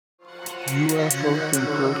UFO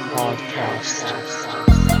Thinker Podcast.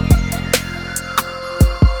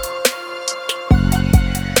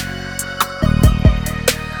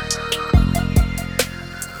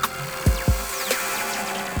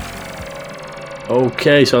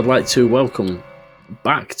 Okay, so I'd like to welcome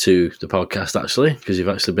back to the podcast, actually, because you've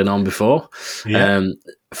actually been on before. Yeah.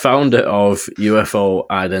 Founder of UFO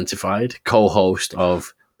Identified, co-host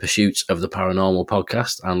of Pursuits of the Paranormal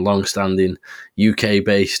podcast, and long-standing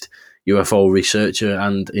UK-based UFO researcher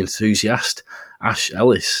and enthusiast, Ash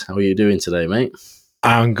Ellis. How are you doing today, mate?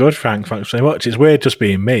 I'm good, Frank. Thanks very much. It's weird just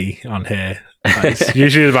being me on here. It's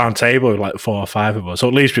usually a round table with like 4 or 5 of us. So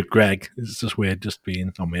at least with Greg, it's just weird just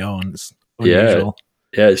being on my own. It's unusual.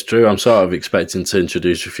 Yeah, it's true. I'm sort of expecting to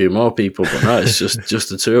introduce a few more people, but no, it's just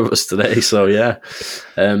the two of us today. So yeah,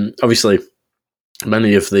 obviously,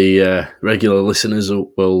 many of the regular listeners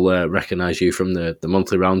will recognise you from the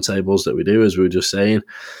monthly roundtables that we do, as we were just saying,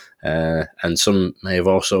 and some may have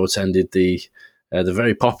also attended the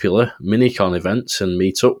very popular Minicon events and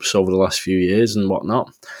meetups over the last few years and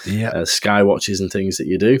whatnot. Yeah. Skywatches and things that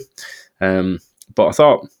you do. But I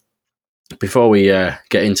thought, before we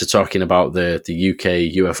get into talking about the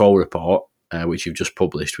UK UFO report, which you've just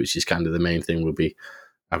published, which is kind of the main thing we'll be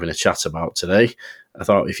having a chat about today, I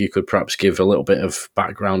thought if you could perhaps give a little bit of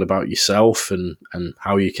background about yourself and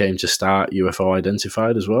how you came to start UFO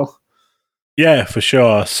Identified as well. Yeah, for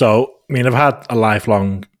sure. So, I mean, I've had a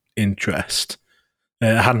lifelong interest.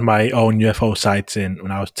 I had my own UFO sighting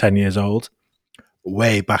when I was 10 years old,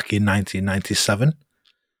 way back in 1997.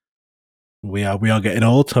 We are getting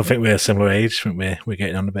old. I think we're a similar age. I think we're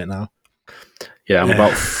getting on a bit now. Yeah, I'm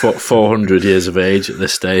about 400 years of age at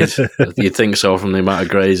this stage. You'd think so from the amount of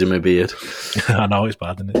greys in my beard. I know, it's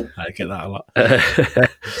bad, isn't it? I get that a lot.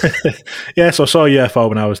 Yeah, so I saw a UFO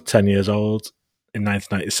when I was 10 years old in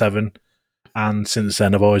 1997. And since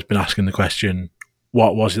then, I've always been asking the question,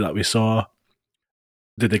 what was it that we saw?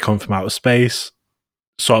 Did they come from outer space?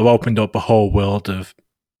 So I've opened up a whole world of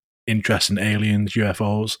interest in aliens,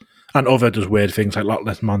 UFOs, and other just weird things like Loch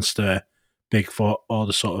Ness Monster, Bigfoot, all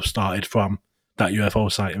just sort of started from that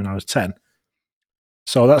UFO sighting when I was 10.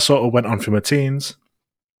 So that sort of went on through my teens.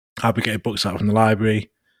 I'd be getting books out from the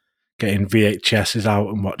library, getting VHSs out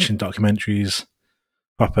and watching documentaries,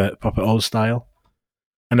 proper old style.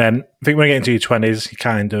 And then I think when you get into your 20s, you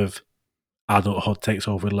kind of, adulthood takes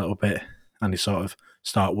over a little bit and you sort of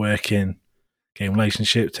start working, getting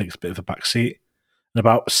relationships, takes a bit of a back seat. And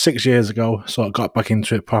about 6 years ago, sort of got back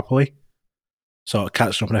into it properly, sort of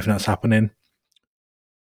catching up on everything that's happening.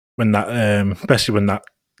 When that, especially when that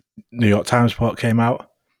New York Times report came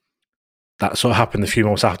out, that sort of happened a few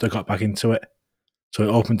months after I got back into it. So it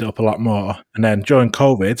opened it up a lot more. And then during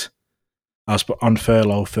COVID, I was on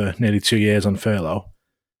furlough for nearly 2 years on furlough.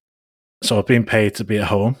 So I've been paid to be at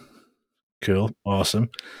home. Cool,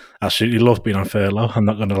 awesome. Absolutely love being on furlough, I'm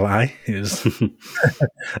not going to lie. It was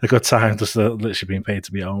a good time just literally being paid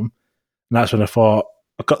to be at home. And that's when I thought,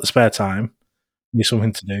 I've got the spare time, need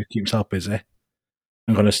something to do, keep myself busy.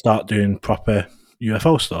 I'm going to start doing proper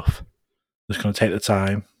UFO stuff. Just going to take the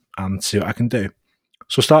time and see what I can do.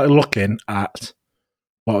 So I started looking at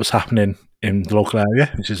what was happening in the local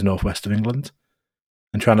area, which is the northwest of England,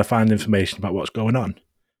 and trying to find information about what's going on.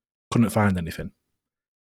 Couldn't find anything.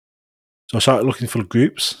 So I started looking for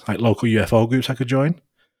groups, like local UFO groups I could join,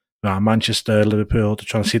 around Manchester, Liverpool, to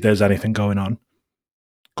try and see if there's anything going on.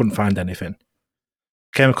 Couldn't find anything.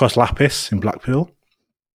 Came across Lapis in Blackpool,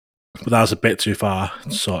 but that was a bit too far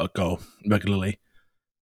to sort of go regularly.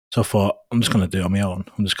 So I thought, I'm just going to do it on my own.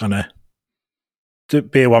 I'm just going to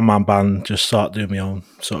be a one-man band, just start doing my own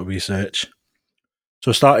sort of research.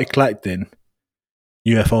 So I started collecting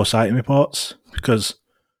UFO sighting reports, because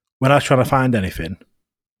when I was trying to find anything,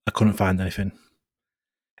 I couldn't find anything.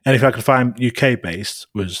 Anything I could find UK-based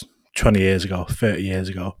was 20 years ago, 30 years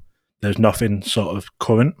ago. There's nothing sort of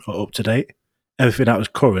current or up to date. Everything that was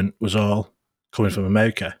current was all coming from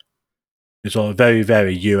America. It was all very,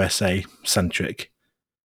 very USA-centric.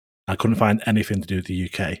 I couldn't find anything to do with the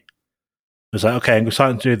UK. I was like, okay, I'm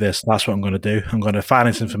starting to do this. That's what I'm going to do. I'm going to find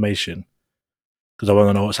this information because I want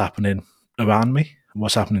to know what's happening around me and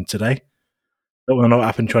what's happening today. I don't want to know what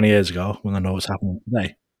happened 20 years ago. I want to know what's happening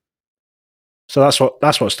today. So that's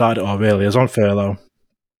what started it all, really. I was on furlough,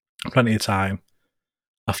 plenty of time.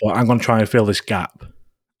 I thought, I'm going to try and fill this gap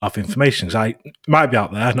of information, because it might be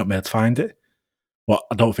out there, I've not been able to find it, but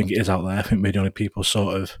I don't think it is out there. I think we're the only people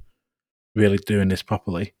sort of really doing this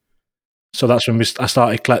properly. So that's when I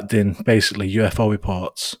started collecting basically UFO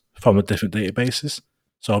reports from the different databases.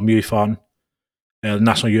 So MUFON, the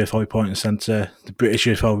National UFO Reporting Centre, the British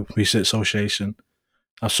UFO Research Association,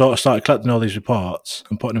 I sort of started collecting all these reports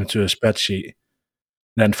and putting them into a spreadsheet.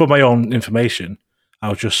 Then, for my own information, I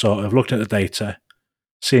was just sort of looking at the data,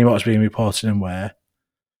 seeing what was being reported and where,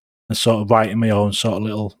 and sort of writing my own sort of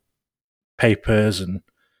little papers and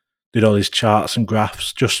did all these charts and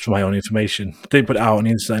graphs just for my own information. Didn't put it out on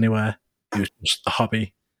the internet anywhere. It was just a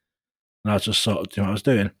hobby. And I was just sort of doing what I was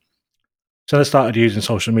doing. So I started using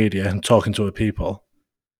social media and talking to other people.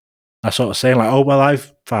 I sort of saying like, oh, well,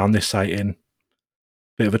 I've found this sighting.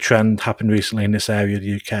 Bit of a trend happened recently in this area of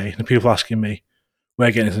the UK. And people asking me, where are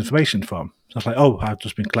you getting this information from? So I was like, oh, I've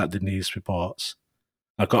just been collecting these reports.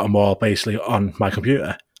 I've got them all basically on my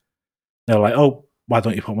computer. They were like, oh, why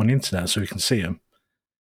don't you put them on the internet so we can see them?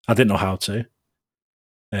 I didn't know how to.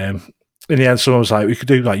 In the end, someone was like, we could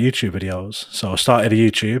do like YouTube videos. So I started a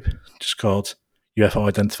YouTube just called UFO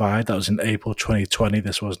Identified. That was in April 2020,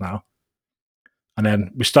 this was now. And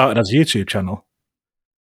then we started as a YouTube channel.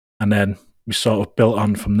 And then we sort of built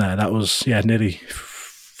on from there. That was, nearly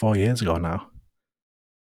 4 years ago now.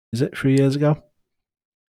 Is it 3 years ago?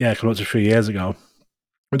 Yeah, coming up to 3 years ago.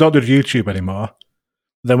 We don't do YouTube anymore.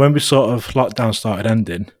 Then when we sort of lockdown started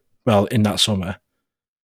ending, well, in that summer,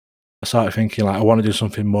 I started thinking like I want to do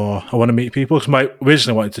something more. I want to meet people because I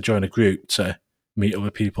originally wanted to join a group to meet other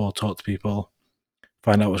people, talk to people,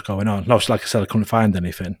 find out what's going on. And obviously, like I said, I couldn't find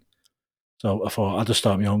anything, so I thought I'll just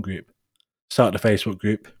start my own group. Started a Facebook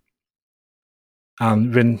group,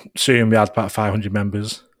 and then soon we had about 500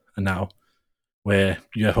 members, and now we're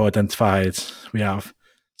UFO Identified. We have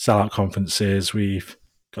sellout conferences. We've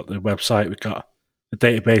got the website. We've got the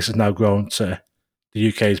database has now grown to the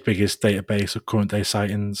UK's biggest database of current day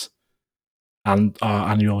sightings. And our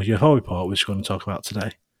annual UFO report, which we're going to talk about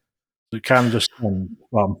today. So it kind of just,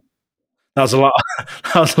 that was a lot.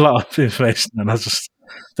 That was a lot of information, and I just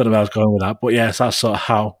don't know where I was going with that. But yes, that's sort of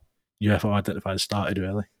how UFO Identified started,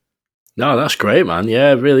 really. No, that's great, man.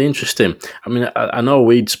 Yeah, really interesting. I mean, I know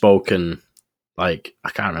we'd spoken, like,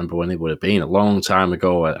 I can't remember when it would have been, a long time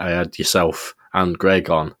ago. I had yourself and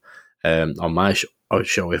Greg on my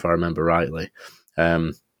show, if I remember rightly.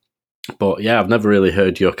 But yeah, I've never really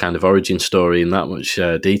heard your kind of origin story in that much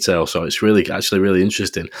detail, so it's actually really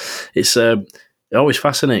interesting. It always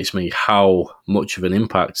fascinates me how much of an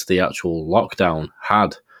impact the actual lockdown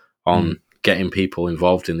had on getting people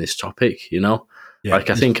involved in this topic, you know? Yeah. Like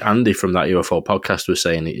I think Andy from that UFO podcast was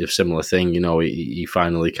saying a similar thing, you know, he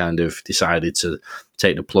finally kind of decided to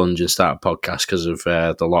take the plunge and start a podcast because of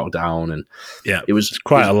the lockdown. And yeah, it was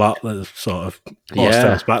quite a lot that sort of forced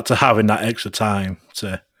us back to having that extra time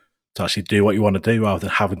to actually do what you want to do rather than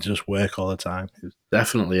having to just work all the time.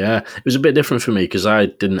 Definitely, yeah. It was a bit different for me because I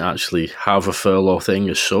didn't actually have a furlough thing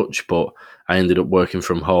as such, but I ended up working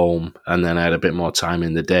from home and then I had a bit more time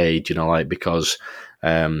in the day, you know, like because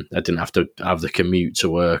I didn't have to have the commute to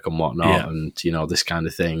work and whatnot and, you know, this kind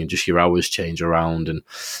of thing and just your hours change around. And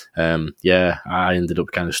I ended up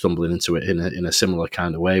kind of stumbling into it in a similar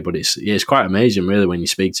kind of way. But it's quite amazing, really, when you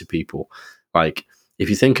speak to people. Like, if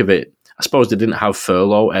you think of it, I suppose they didn't have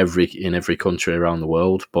furlough in every country around the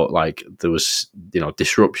world, but like there was, you know,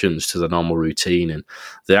 disruptions to the normal routine and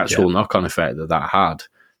the actual knock-on effect that had,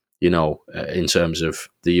 you know, in terms of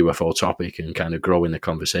the UFO topic and kind of growing the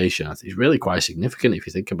conversation. I think it's really quite significant if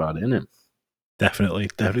you think about it, isn't it? Definitely.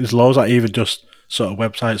 There's loads like even just sort of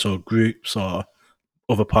websites or groups or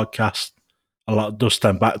other podcasts. A lot does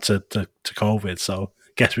stem back to COVID, so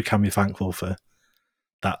I guess we can be thankful for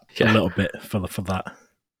that a little bit for that.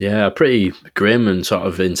 Yeah, a pretty grim and sort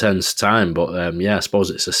of intense time, but I suppose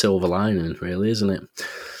it's a silver lining, really, isn't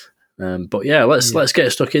it? But yeah, let's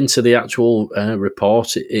get stuck into the actual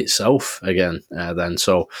report itself again. Then,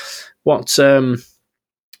 so what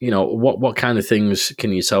what kind of things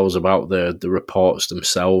can you tell us about the reports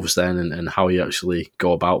themselves then, and how you actually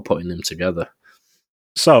go about putting them together?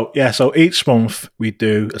 So each month we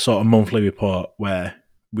do a sort of monthly report where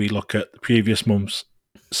we look at the previous month's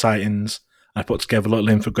sightings. I put together a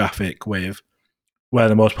little infographic with where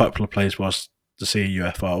the most popular place was to see a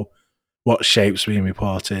UFO, what shapes being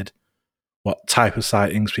reported, what type of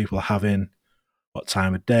sightings people are having, what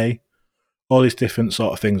time of day, all these different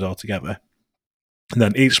sort of things all together. And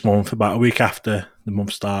then each month, about a week after the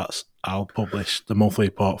month starts, I'll publish the monthly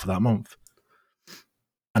report for that month.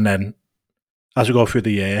 And then as we go through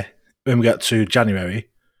the year, when we get to January,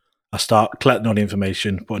 I start collecting all the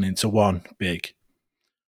information, putting it into one big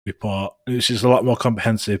report, which is a lot more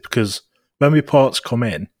comprehensive because when reports come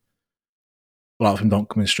in, a lot of them don't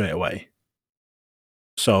come in straight away.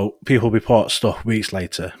 So people report stuff weeks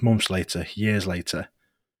later, months later, years later.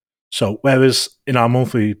 So whereas in our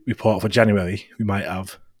monthly report for January, we might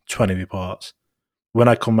have 20 reports. When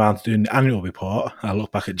I come around to doing the annual report, I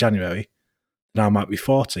look back at January, now might be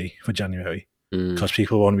 40 for January because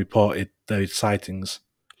people only reported their sightings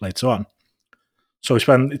later on. So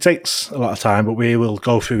it takes a lot of time, but we will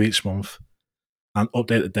go through each month and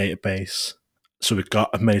update the database so we've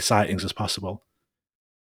got as many sightings as possible.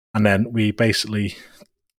 And then we basically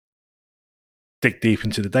dig deep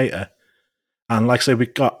into the data. And like I say,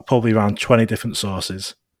 we've got probably around 20 different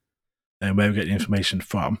sources where we get the information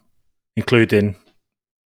from, including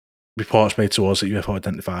reports made to us that UFO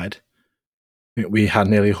identified. We had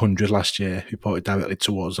nearly 100 last year reported directly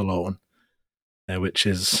to us alone, which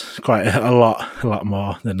is quite a lot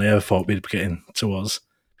more than they ever thought we'd be getting to us.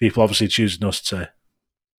 People obviously choosing us to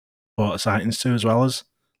report sightings to, as well as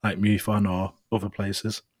like MUFON or other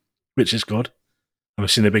places, which is good. And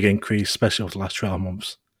we've seen a big increase, especially over the last 12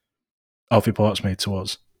 months, of reports made to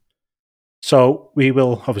us. So we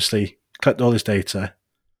will obviously collect all this data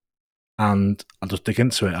and I'll just dig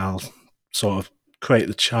into it. I'll sort of create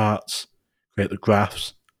the charts, create the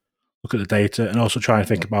graphs, look at the data, and also try and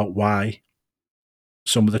think about why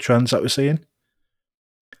some of the trends that we're seeing.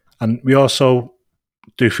 And we also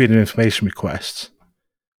do freedom of information requests.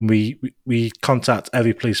 We contact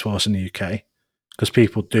every police force in the UK because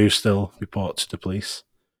people do still report to the police.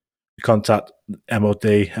 We contact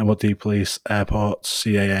MOD police, airports,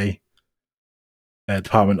 CAA,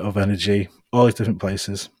 Department of Energy, all these different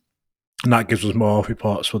places. And that gives us more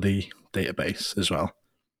reports for the database as well.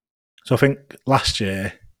 So I think last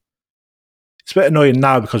year, it's a bit annoying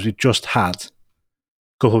now because we just had a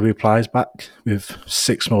couple of replies back with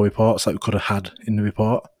 6 more reports that we could have had in the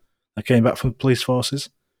report that came back from the police forces,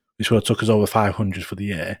 which would have took us over 500 for the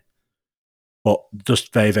year. But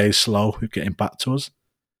just very, very slow with getting back to us.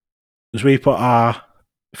 Because we put our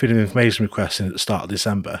freedom of information request in at the start of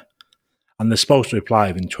December, and they're supposed to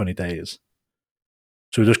reply within 20 days.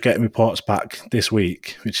 So we're just getting reports back this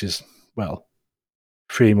week, which is,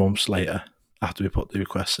 3 months later after we put the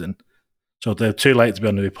requests in. So they're too late to be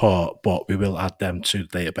on the report, but we will add them to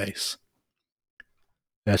the database.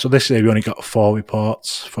 So this year we only got 4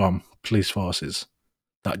 reports from police forces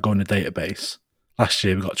that go in the database. Last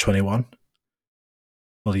year we got 21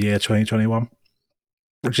 for the year 2021,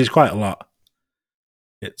 which is quite a lot.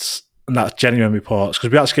 And that's genuine reports,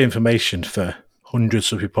 because we actually get information for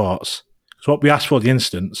hundreds of reports. So what we ask for the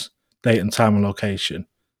instance, date and time and location,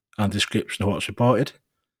 and description of what's reported,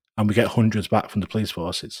 and we get hundreds back from the police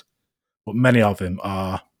forces. But many of them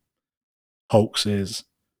are hoaxes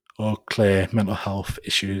or clear mental health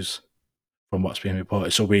issues from what's being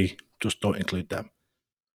reported, so we just don't include them.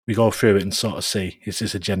 We go through it and sort of see, is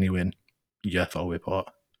this a genuine UFO report?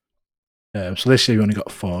 So this year we only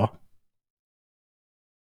got 4.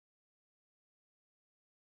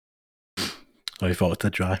 Oh, you thought it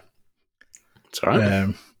dead dry. It's all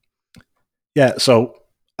right.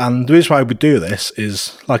 And the reason why we do this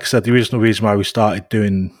is, like I said, the original reason why we started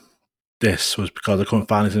doing this was because I couldn't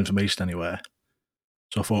find this information anywhere.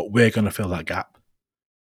 So I thought, we're going to fill that gap.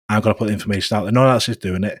 I'm going to put the information out there. No one else is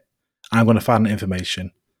doing it. I'm going to find the information,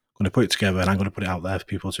 I'm going to put it together, and I'm going to put it out there for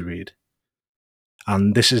people to read.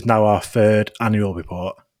 And this is now our 3rd annual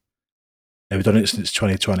report. We've done it since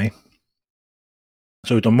 2020.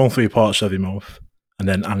 So we've done monthly reports every month, and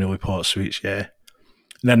then annual reports for each year.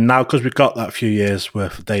 And then now, because we've got that few years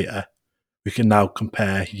worth of data, we can now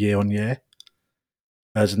compare year on year.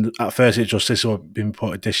 As at first it's just, this is what's been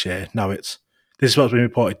reported this year. Now this is what's been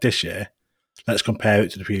reported this year. Let's compare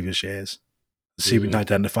it to the previous years. See if we can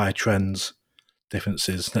identify trends,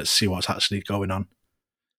 differences. Let's see what's actually going on.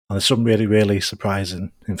 And there's some really, really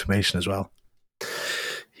surprising information as well.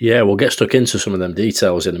 Yeah, we'll get stuck into some of them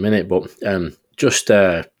details in a minute, but just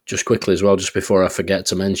quickly as well, just before I forget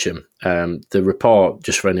to mention, the report,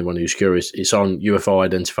 just for anyone who's curious, it's on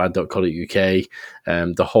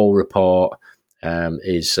ufoidentified.co.uk. The whole report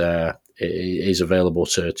is available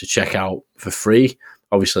to check out for free.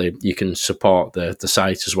 Obviously, you can support the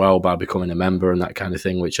site as well by becoming a member and that kind of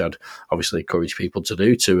thing, which I'd obviously encourage people to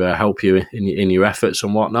do to help you in your efforts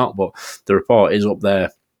and whatnot. But the report is up there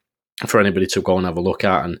for anybody to go and have a look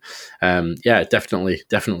at, and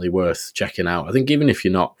definitely worth checking out. I think even if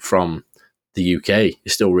you're not from the UK,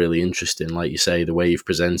 it's still really interesting. Like you say, the way you've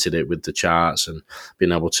presented it with the charts and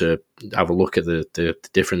being able to have a look at the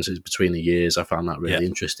differences between the years, I found that really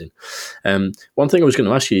interesting. One thing I was going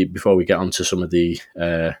to ask you before we get onto some of the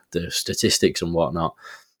statistics and whatnot,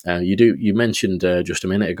 you mentioned just a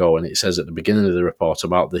minute ago, and it says at the beginning of the report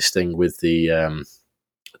about this thing with the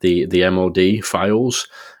MOD files,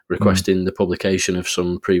 requesting the publication of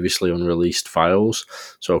some previously unreleased files.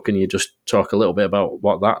 So can you just talk a little bit about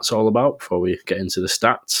what that's all about before we get into the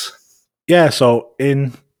stats? Yeah, so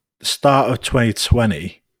in the start of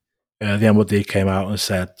 2020, the MOD came out and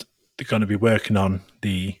said they're going to be working on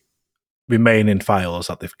the remaining files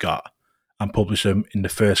that they've got and publish them in the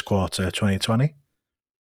first quarter of 2020.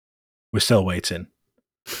 We're still waiting.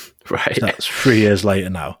 Right. So that's 3 years later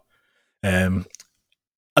now.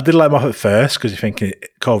 I did let them off at first because you're thinking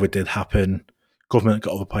COVID did happen, government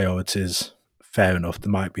got other priorities, fair enough,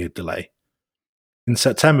 there might be a delay. In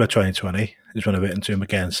September 2020, is when I written to him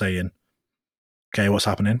again saying, okay, what's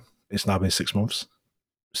happening? It's now been 6 months.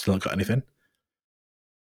 Still not got anything.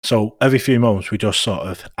 So every few months, we just sort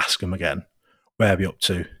of ask him again, where are we up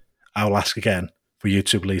to? I'll ask again for you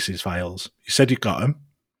to release these files. You said you got them.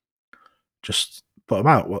 Just put them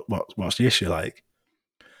out. What's the issue like?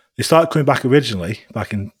 They started coming back originally,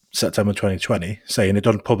 back in September 2020, saying they'd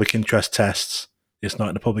done public interest tests. It's not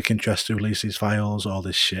in the public interest to release these files, all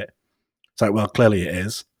this shit. It's like, well, clearly it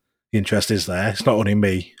is. The interest is there. It's not only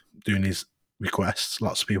me doing these requests.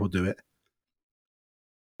 Lots of people do it.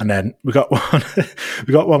 And then we got one.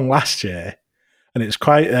 We got one last year, and it's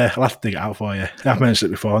quite. I'll have to dig it out for you. I've mentioned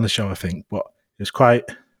it before on the show, I think, but it's quite.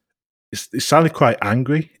 It sounded quite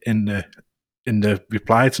angry in the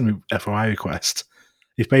reply to the FOI request.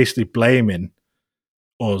 He's basically blaming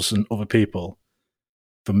us and other people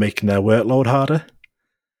for making their workload harder.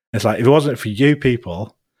 It's like, if it wasn't for you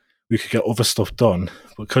people, we could get other stuff done.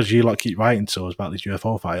 But because you lot keep writing to us about these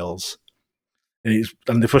UFO files, and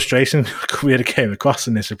the frustration really came across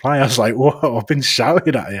in this reply. I was like, whoa, I've been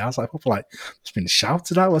shouted at you. I was like, it's been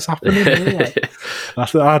shouted at, what's happening? Like,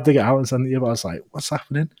 after I'd dig it out and send it to you, but I was like, what's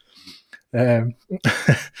happening? It's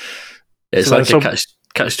so like a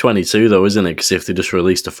catch-22 though, isn't it? Because if they just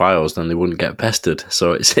released the files, then they wouldn't get pestered.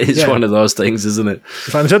 So it's one of those things, isn't it?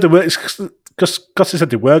 Because they said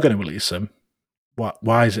they were going to release them.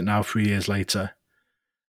 Why is it now 3 years later?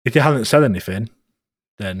 If they hadn't said anything,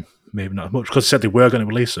 then maybe not as much. Because they said they were going to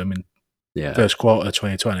release them in first quarter of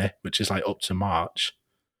 2020, which is like up to March.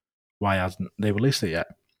 Why hasn't they released it yet?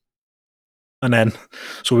 And then,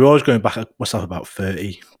 so we're always going back, must have about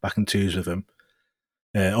 30 back and twos with them.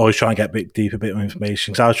 Always trying to get a bit deeper, a bit more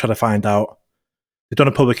information. Because I was trying to find out, they've done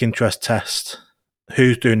a public interest test.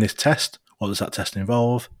 Who's doing this test? What does that test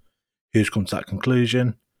involve? Who's come to that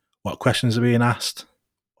conclusion? What questions are being asked?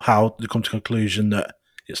 How do they come to the conclusion that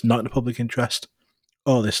it's not in the public interest?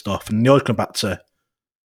 All this stuff. And they always come back to the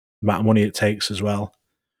amount of money it takes as well.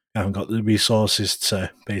 They haven't got the resources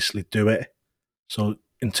to basically do it. So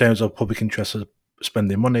in terms of public interest of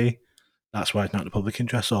spending money, that's why it's not in the public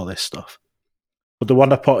interest, all this stuff. But the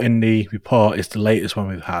one I put in the report is the latest one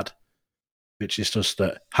we've had, which is just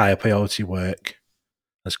that higher priority work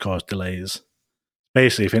has caused delays.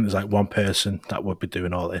 Basically, I think there's like one person that would be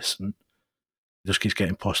doing all this, and it just keeps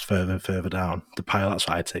getting pushed further and further down the pile. That's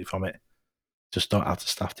what I take from it. Just don't have the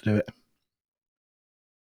staff to do it.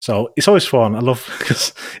 So it's always fun. I love,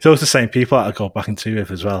 because it's always the same people that I go back into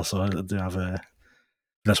with as well. So I do have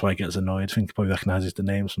that's why he gets annoyed. I think he probably recognises the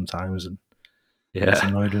name sometimes and gets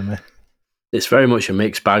annoyed with me. It's very much a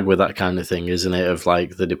mixed bag with that kind of thing, isn't it? Of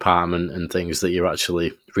like the department and things that you're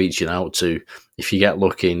actually reaching out to. If you get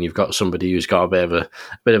lucky and you've got somebody who's got a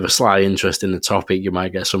bit of a sly interest in the topic, you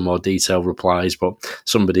might get some more detailed replies. But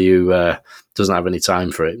somebody who doesn't have any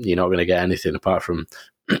time for it, you're not going to get anything apart from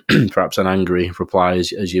perhaps an angry reply,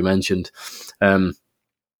 as you mentioned.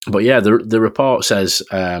 But yeah, the report says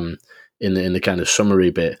in the kind of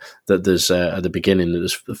summary bit that there's at the beginning that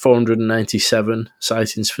there's 497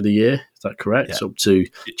 sightings for the year. Is that correct? Yeah. Up to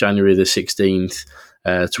January the 16th,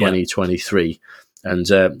 2023. Yeah. And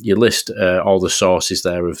you list all the sources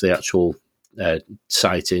there of the actual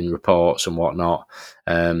sighting reports and whatnot.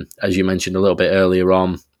 As you mentioned a little bit earlier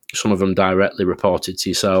on, some of them directly reported to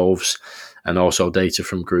yourselves, and also data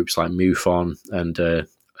from groups like MUFON and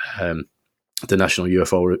the National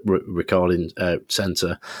UFO Recording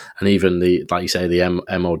Centre, and even like you say, the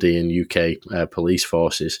MOD and UK police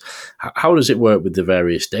forces. How does it work with the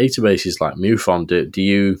various databases like MUFON? Do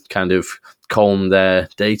you kind of comb their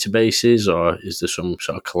databases, or is there some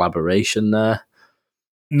sort of collaboration there?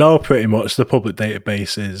 No, pretty much. The public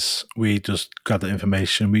databases, we just grab the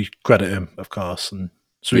information. We credit them, of course, and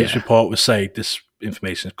so each report would say this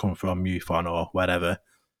information has come from MUFON or whatever.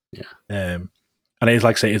 Yeah. And it is,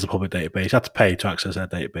 like I say, it is a public database. You have to pay to access their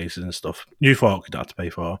databases and stuff. UFO you don't have to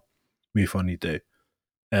pay for. MUFON you do.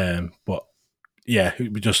 But yeah,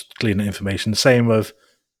 we just clean the information. The same with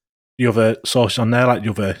the other sources on there, like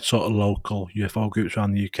the other sort of local UFO groups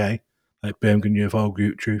around the UK, like Birmingham UFO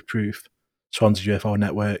Group, Truth Proof, Swansea UFO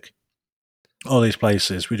Network, all these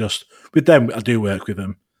places. With them, I do work with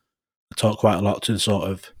them. I talk quite a lot to the sort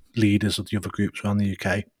of leaders of the other groups around the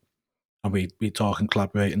UK, and we talk and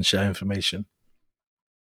collaborate and share information.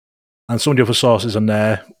 And some of the other sources on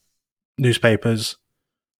there, newspapers,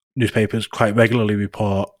 newspapers quite regularly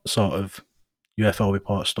report sort of UFO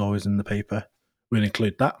report stories in the paper. We'll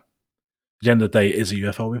include that. At the end of the day, it is a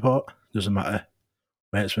UFO report. Doesn't matter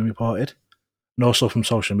where it's been reported. And also from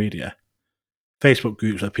social media. Facebook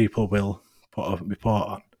groups that people will put a report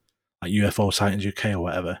on, like UFO Sightings UK or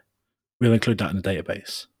whatever, we'll include that in the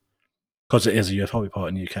database. Because it is a UFO report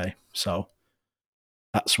in the UK. So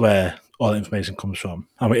that's where all the information comes from.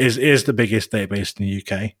 And it is the biggest database in the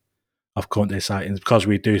UK of current day sightings, because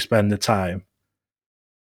we do spend the time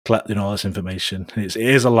collecting all this information. It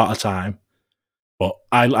is a lot of time, but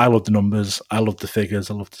I love the numbers, I love the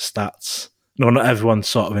figures, I love the stats. No, not everyone's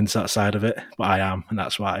sort of into that side of it, but I am, and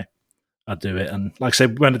that's why I do it. And like I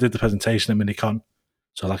said, when I did the presentation at Minicon,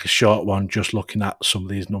 so like a short one, just looking at some of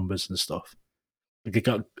these numbers and stuff, they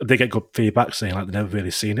get good feedback saying like they've never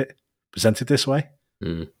really seen it presented this way,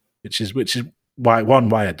 which is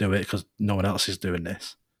why I do it, because no one else is doing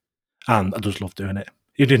this. And I just love doing it.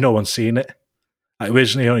 Even if no one's seen it. I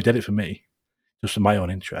originally only did it for me, just for my own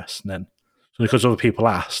interest. And then, so because other people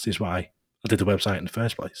asked, is why I did the website in the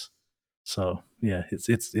first place. So, yeah,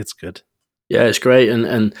 it's good. Yeah, it's great.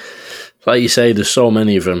 And like you say, there's so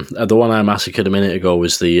many of them. The one I massacred a minute ago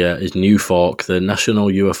was is NUFORC, the National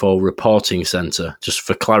UFO Reporting Centre. Just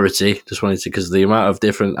for clarity, just wanted to, because the amount of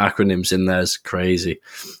different acronyms in there is crazy.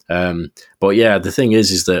 But yeah, the thing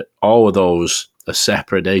is that all of those are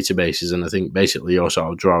separate databases, and I think basically you're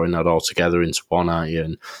sort of drawing that all together into one, aren't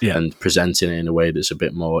you? And presenting it in a way that's a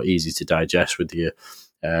bit more easy to digest with you.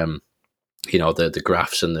 The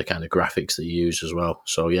graphs and the kind of graphics that you use as well.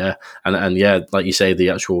 So yeah, and yeah, like you say, the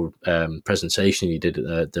actual presentation you did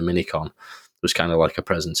at the Minicon was kind of like a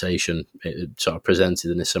presentation. It sort of presented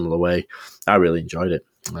in a similar way. I really enjoyed it,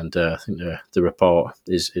 and I think the report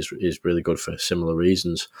is really good for similar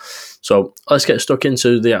reasons. So let's get stuck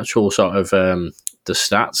into the actual sort of the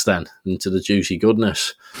stats then, into the juicy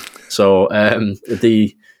goodness. So a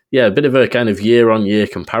bit of a kind of year-on-year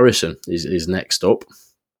comparison is next up.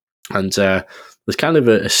 And there's kind of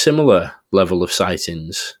a similar level of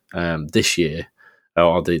sightings this year,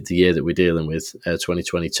 or the year that we're dealing with,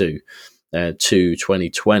 2022, to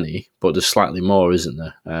 2020, but there's slightly more, isn't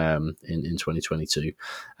there, in 2022.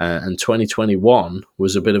 And 2021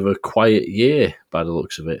 was a bit of a quiet year by the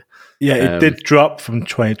looks of it. Yeah, it did drop from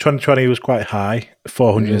 2020 was quite high,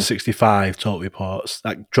 465 total reports.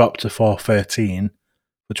 That dropped to 413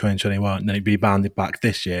 for 2021, and then it rebounded back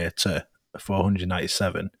this year to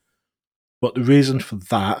 497. But the reason for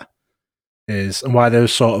that is, and why there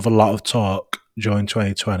was sort of a lot of talk during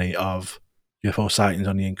 2020 of UFO sightings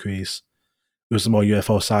on the increase, there was more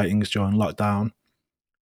UFO sightings during lockdown,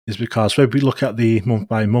 is because when we look at the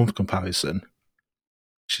month-by-month comparison,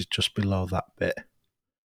 which is just below that bit,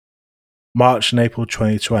 March and April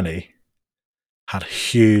 2020 had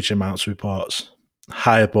huge amounts of reports,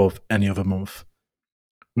 high above any other month.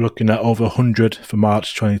 We're looking at over 100 for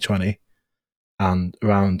March 2020, and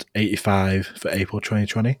around 85 for April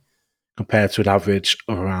 2020, compared to an average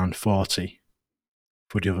of around 40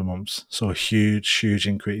 for the other months. So a huge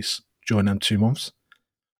increase during them 2 months.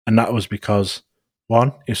 And that was because,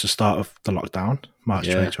 one, it's the start of the lockdown, March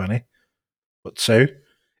 2020. But two,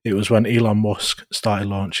 it was when Elon Musk started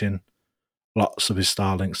launching lots of his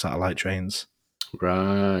Starlink satellite trains.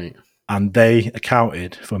 Right. And they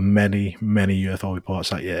accounted for many UFO reports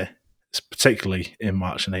that year, particularly in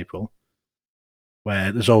March and April,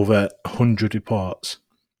 where there's over 100 reports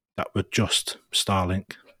that were just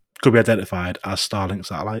Starlink, could be identified as Starlink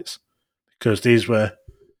satellites, because these were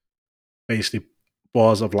basically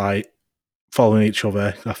balls of light following each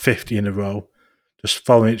other, 50 in a row, just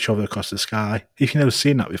following each other across the sky. If you've never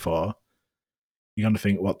seen that before, you're going to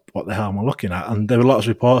think, what the hell am I looking at? And there were lots of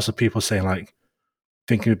reports of people saying, like,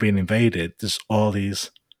 thinking we've been invaded, there's all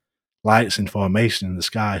these lights in formation in the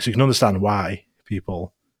sky. So you can understand why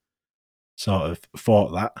people sort of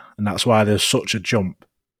thought that, and that's why there's such a jump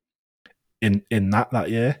in that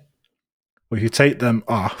year. But if you take them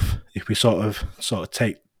off, if we sort of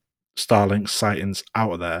take Starlink sightings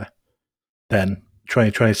out of there, then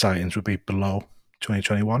 2020 sightings would be below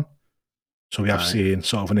 2021. So we have seen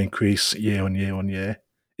sort of an increase year on year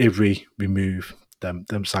if we remove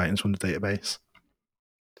them sightings from the database,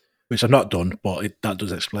 which I've not done, but that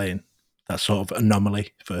does explain that sort of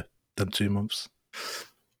anomaly for them 2 months.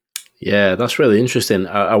 Yeah, that's really interesting.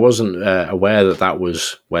 I wasn't aware that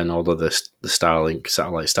was when all of the Starlink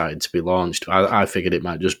satellites started to be launched. I figured it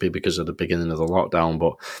might just be because of the beginning of the lockdown,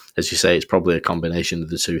 but as you say, it's probably a combination of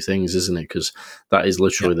the two things, isn't it? Because that is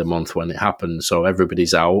literally the month when it happened. So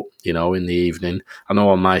everybody's out, in the evening. I know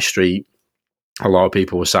on my street, a lot of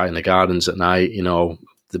people were sat in the gardens at night,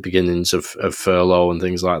 the beginnings of furlough and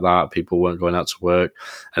things like that. People weren't going out to work.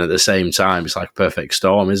 And at the same time, it's like a perfect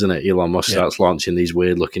storm, isn't it? Elon Musk starts launching these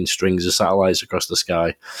weird looking strings of satellites across the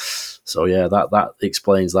sky. So yeah, that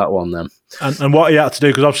explains that one then. And what he had to do,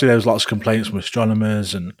 because obviously there was lots of complaints from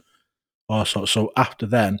astronomers and all sorts. So after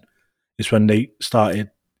then is when they started,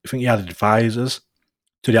 I think he added visors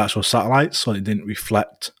to the actual satellites so it didn't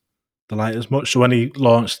reflect the light as much. So when he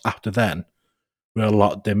launched after then, we were a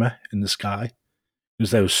lot dimmer in the sky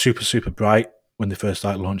because they were super, super bright when they first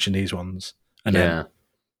started launching these ones. And then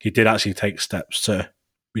he did actually take steps to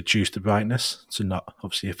reduce the brightness to not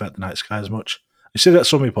obviously affect the night sky as much. You see that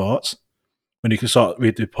some reports when you can sort of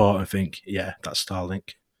read the report and think, yeah, that's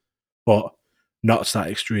Starlink. But not to that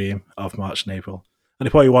extreme of March and April. And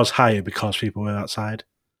it probably was higher because people were outside.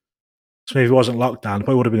 So maybe it wasn't lockdown, it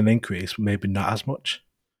probably would have been an increase, but maybe not as much.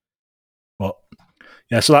 But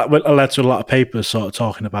yeah, so that led to a lot of papers sort of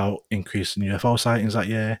talking about increase in UFO sightings that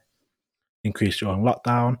year, increase during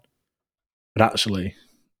lockdown. But actually,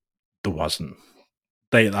 there wasn't.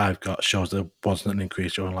 The data that I've got shows there wasn't an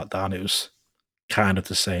increase during lockdown. It was kind of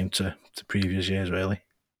the same to previous years, really.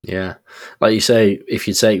 Yeah. Like you say, if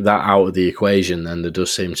you take that out of the equation, then there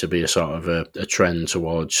does seem to be a sort of a trend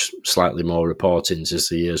towards slightly more reportings as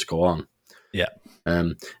the years go on. Yeah.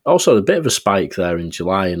 Also, a bit of a spike there in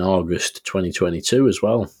July and August 2022 as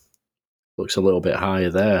well. Looks a little bit higher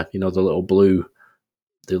there. You know, the little blue,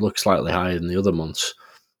 they look slightly higher than the other months.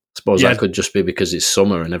 I suppose that could just be because it's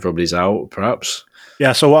summer and everybody's out, perhaps.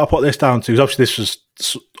 Yeah, so what I put this down to is obviously this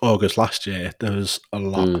was August last year. There was a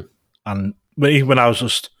lot. And even when I was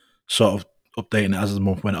just sort of updating it as the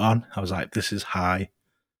month went on, I was like, this is high.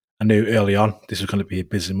 I knew early on this was going to be a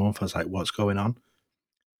busy month. I was like, what's going on?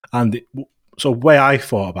 And so the way I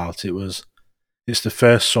thought about it was it's the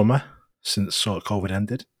first summer since sort of COVID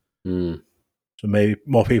ended. So maybe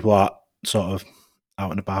more people are sort of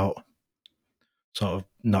out and about, sort of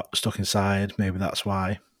not stuck inside. Maybe that's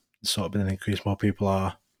why it's sort of been an increase. More people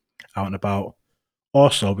are out and about.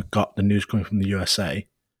 Also, we've got the news coming from the USA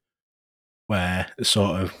where it's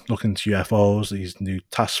sort of looking to UFOs, these new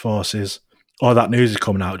task forces. All that news is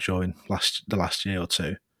coming out during the last year or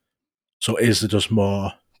two. So is there just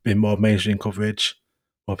been more mainstream coverage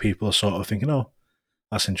where people are sort of thinking, oh,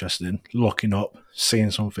 that's interesting, looking up,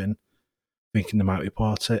 seeing something, thinking they might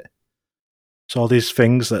report it. So all these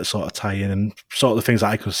things that sort of tie in and sort of the things that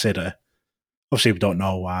I consider, obviously we don't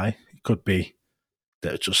know why. It could be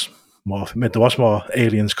that it's just more, there was more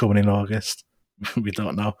aliens coming in August. We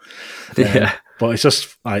don't know. But it's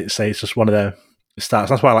just, like I say, it's just one of the stats.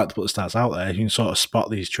 That's why I like to put the stats out there. You can sort of spot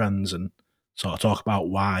these trends and sort of talk about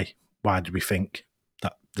why do we think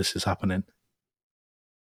that this is happening.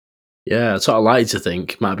 Yeah, I'd sort of like to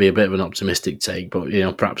think, might be a bit of an optimistic take, but, you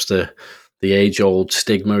know, perhaps the age-old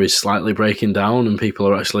stigma is slightly breaking down and people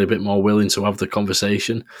are actually a bit more willing to have the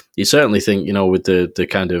conversation. You certainly think, you know, with the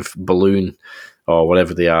kind of balloon or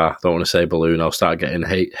whatever they are, I don't want to say balloon, I'll start getting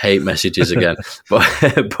hate messages again.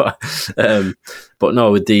 but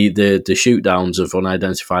no, with the shoot downs of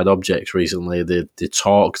unidentified objects recently, the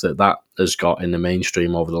talk that has got in the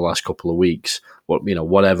mainstream over the last couple of weeks,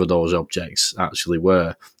 whatever those objects actually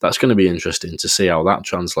were, that's going to be interesting to see how that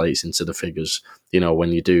translates into the figures. You know,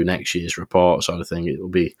 when you do next year's report sort of thing, it will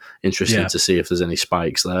be interesting to see if there's any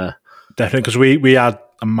spikes there. Definitely, because we had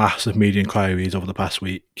a massive media inquiries over the past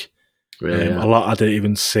week. Really, a lot I didn't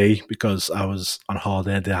even see because I was on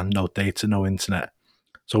holiday and they had no data, no internet.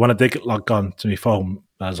 So when I did get logged on to my phone,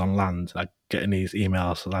 I was on land, I'd get these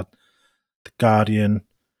emails. So I had The Guardian,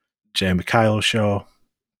 Jamie Kyle Show,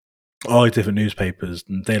 all these different newspapers,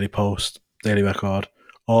 and Daily Post, Daily Record,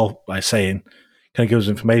 all like saying, can you give us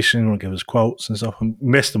information or give us quotes and stuff? I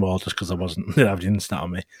missed them all just because didn't have the internet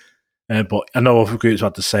on me. But I know other groups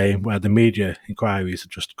had the same, where the media inquiries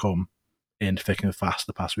had just come in thick and fast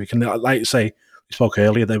the past week. And like you say, we spoke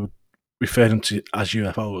earlier, they were referring to as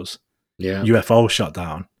UFOs. Yeah. UFO shot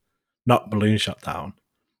down, not balloon shot down.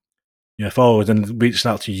 UFOs, and reaching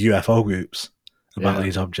out to UFO groups about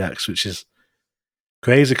these objects, which is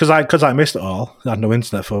crazy. Because I missed it all. I had no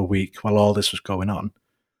internet for a week while all this was going on.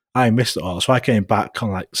 I missed it all. So I came back on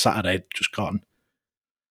like Saturday, just gone.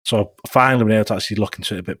 So I finally been able to actually look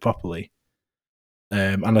into it a bit properly.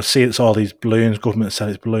 And I see it's all these balloons, government said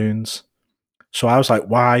it's balloons. So I was like,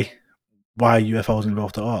 why are UFOs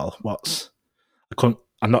involved at all?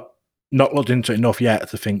 I'm not looked into it enough yet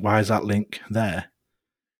to think, why is that link there?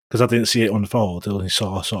 Because I didn't see it unfold. I only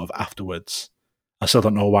saw sort of afterwards. I still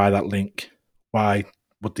don't know why that link. Why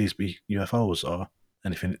would these be UFOs or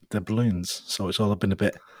anything? They're balloons. So it's all been a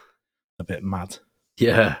bit mad.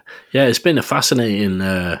 Yeah. It's been a fascinating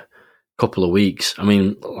couple of weeks. I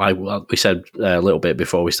mean, like we said a little bit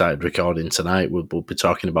before we started recording tonight, we'll be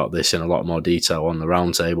talking about this in a lot more detail on the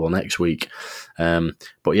roundtable next week.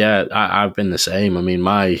 But yeah, I've been the same. I mean,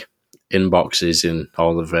 my inboxes in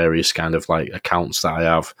all the various kind of like accounts that I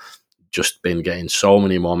have just been getting so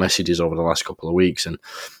many more messages over the last couple of weeks. And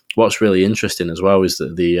what's really interesting as well is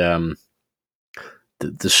that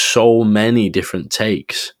there's so many different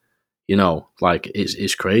takes. You know, like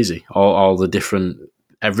it's crazy. All the different.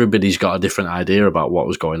 Everybody's got a different idea about what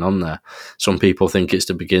was going on there. Some people think it's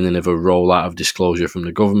the beginning of a rollout of disclosure from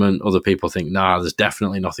the government. Other people think, nah, there's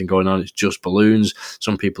definitely nothing going on. It's just balloons.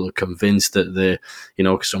 Some people are convinced that they're, you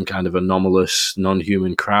know, some kind of anomalous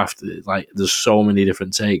non-human craft. Like, there's so many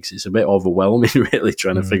different takes. It's a bit overwhelming, really,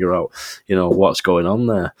 trying to figure out, you know, what's going on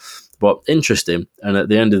there. But interesting. And at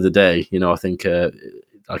the end of the day, you know, I think, like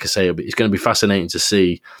I say, it's going to be fascinating to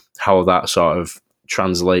see how that sort of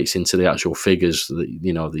translates into the actual figures that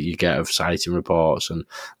you get of sighting reports and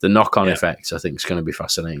the knock-on effects. I think it's going to be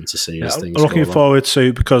fascinating to see as things. I'm looking forward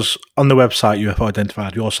to, because on the website UFO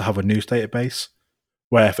Identified, we also have a news database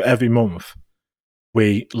where for every month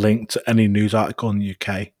we link to any news article in the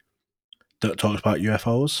UK that talks about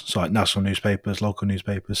UFOs. So like national newspapers, local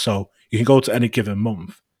newspapers. So you can go to any given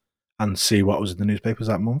month and see what was in the newspapers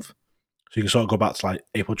that month. So you can sort of go back to like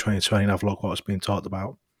April 2020 and have a look what was being talked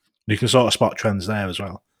about. You can sort of spot trends there as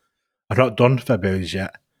well. I've not done February's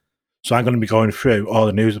yet, so I'm going to be going through all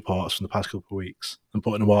the news reports from the past couple of weeks and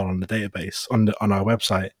putting them all on the database on our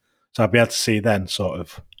website. So I'll be able to see then sort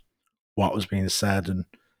of what was being said and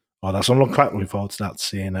all that. So I'm quite looking forward to that,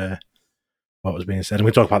 seeing what was being said. And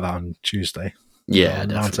we talk about that on Tuesday. Yeah, on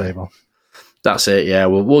the definitely. roundtable. That's it. Yeah,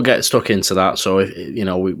 we'll get stuck into that. So if, you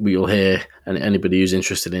know, we'll hear, and anybody who's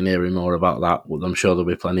interested in hearing more about that, well, I'm sure there'll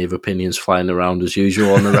be plenty of opinions flying around as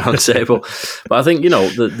usual on the roundtable. But I think, you know,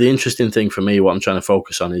 the interesting thing for me, what I'm trying to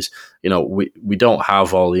focus on is, you know, we don't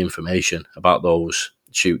have all the information about those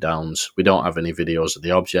shoot downs. We don't have any videos of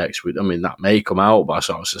the objects. I mean, that may come out, but I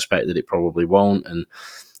sort of suspect that it probably won't. And,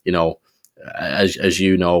 you know, as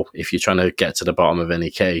you know, if you're trying to get to the bottom of any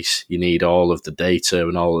case, you need all of the data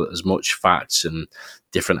and as much facts and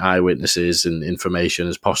different eyewitnesses and information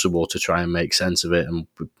as possible to try and make sense of it. And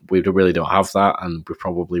we really don't have that, and we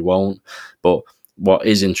probably won't. But what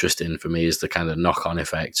is interesting for me is the kind of knock-on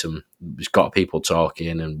effect, and it's got people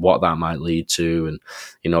talking and what that might lead to. And,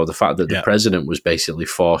 you know, the fact that the president was basically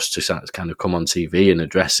forced to kind of come on TV and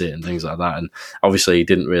address it and things like that. And obviously he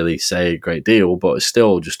didn't really say a great deal, but it's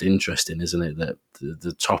still just interesting, isn't it, that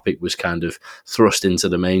the topic was kind of thrust into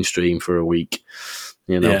the mainstream for a week,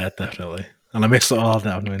 you know? Yeah, definitely. And I missed it all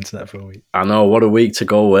down on the internet for a week. I know, what a week to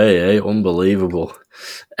go away, eh? Unbelievable.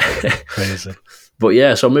 Crazy. But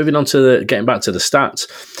yeah, so moving on to getting back to the stats,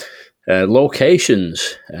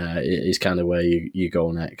 locations is kind of where you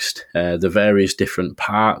go next. The various different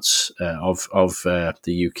parts of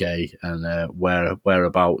the UK and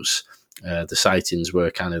whereabouts the sightings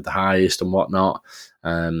were kind of the highest and whatnot.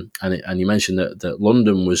 And you mentioned that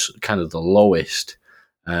London was kind of the lowest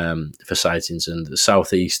for sightings, and the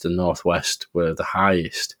southeast and northwest were the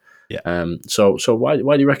highest. Yeah. So why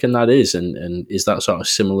do you reckon that is, and is that sort of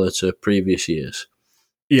similar to previous years?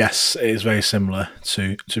 Yes, it is very similar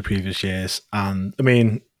to previous years. And I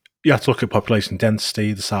mean, you have to look at population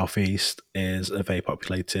density. The southeast is a very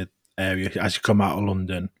populated area as you come out of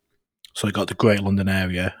London. So you got the Great London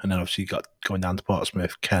area, and then obviously you got going down to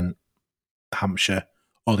Portsmouth, Kent, Hampshire,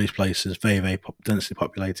 all these places, very, very densely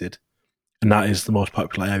populated. And that is the most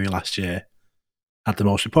popular area last year. Had the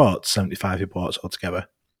most reports, 75 reports altogether.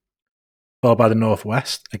 Followed by the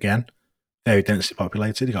northwest, again, very densely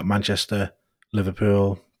populated. You got Manchester,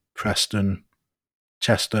 Liverpool, Preston,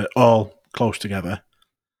 Chester, all close together.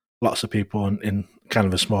 Lots of people in kind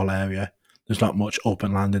of a small area. There's not much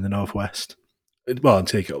open land in the northwest. Well, and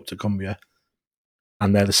take it up to Cumbria.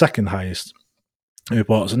 And they're the second highest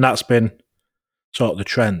reports. And that's been sort of the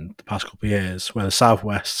trend the past couple of years, where the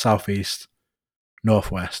southwest, southeast,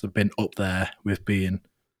 northwest have been up there with being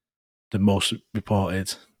the most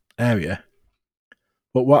reported area.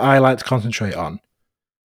 But what I like to concentrate on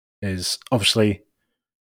is obviously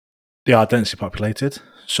they are densely populated,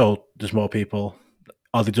 so there's more people.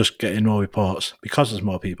 Are they just getting more reports because there's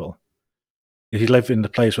more people? If you live in the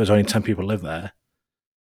place where there's only 10 people live there,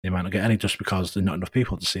 they might not get any just because there's not enough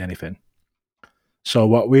people to see anything. So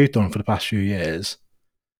what we've done for the past few years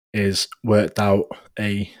is worked out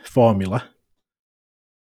a formula,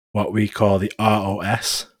 what we call the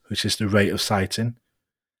ROS, which is the rate of sighting,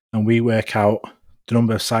 and we work out the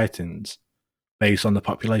number of sightings based on the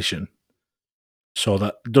population. So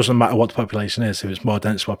that it doesn't matter what the population is, if it's more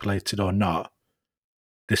densely populated or not,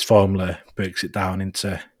 this formula breaks it down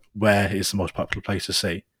into where is the most popular place to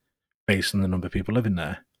see based on the number of people living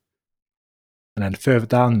there. And then further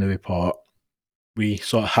down the report, we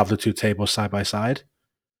sort of have the two tables side by side,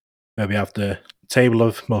 where we have the table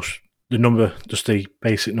of just the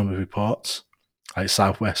basic number of reports, like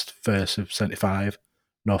Southwest first of 75,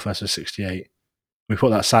 Northwest of 68. We put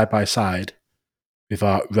that side by side with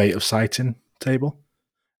our rate of sighting table,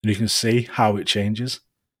 and you can see how it changes.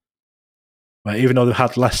 Where even though they've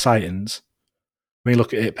had less sightings, when you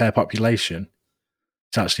look at it per population,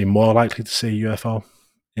 it's actually more likely to see a UFO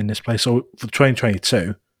in this place. So for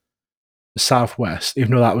 2022, the Southwest,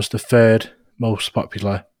 even though that was the third most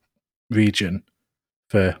popular region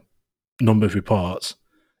for number of reports,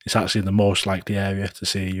 it's actually the most likely area to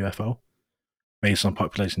see a UFO based on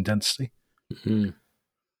population density. Mm-hmm.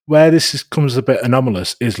 Where this comes a bit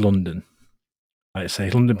anomalous is London. Like I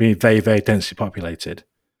say, London being very, very densely populated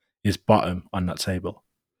is bottom on that table,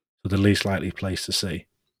 so the least likely place to see.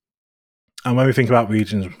 And when we think about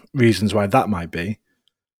reasons why that might be,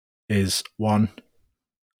 is one,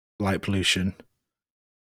 light pollution.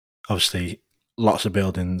 Obviously, lots of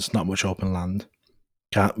buildings, not much open land.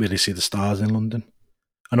 Can't really see the stars in London.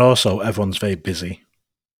 And also, everyone's very busy.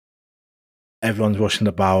 Everyone's rushing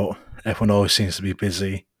about. Everyone always seems to be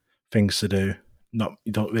busy. Things to do. You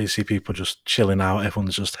don't really see people just chilling out.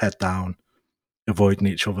 Everyone's just head down, avoiding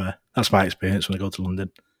each other. That's my experience when I go to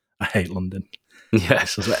London. I hate London. Yeah.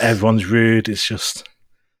 So everyone's rude. It's just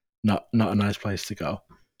not a nice place to go.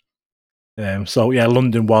 So yeah,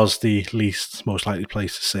 London was the most likely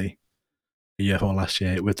place to see a UFO last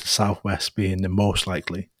year, with the Southwest being the most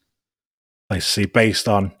likely place to see based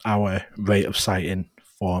on our rate of sighting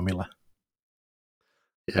formula.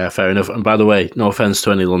 Yeah, fair enough. And by the way, no offence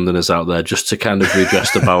to any Londoners out there, just to kind of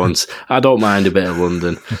redress the balance, I don't mind a bit of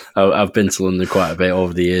London. I've been to London quite a bit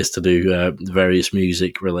over the years to do various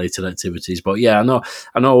music-related activities. But yeah, I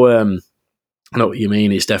know what you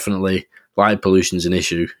mean. It's definitely, light pollution's an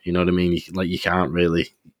issue. You know what I mean? You can't really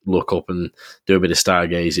look up and do a bit of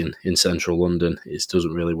stargazing in central London. It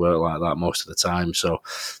doesn't really work like that most of the time. So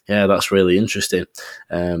yeah, that's really interesting.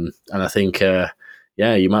 And I think...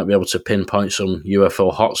 you might be able to pinpoint some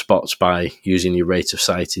UFO hotspots by using your rate of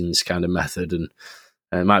sightings kind of method, and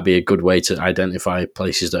it might be a good way to identify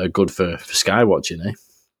places that are good for sky watching, eh?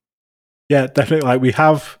 Yeah, definitely. Like, we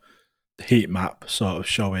have the heat map sort of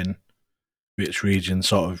showing which region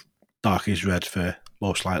sort of darkish red for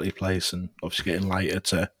most likely place, and obviously getting lighter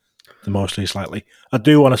to the most least likely. I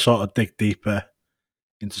do want to sort of dig deeper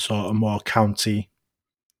into sort of more county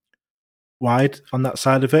wide on that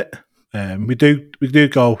side of it. We do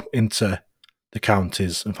go into the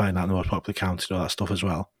counties and find out the most popular counties and all that stuff as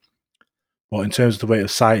well. But in terms of the rate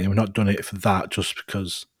of sighting, we've not done it for that, just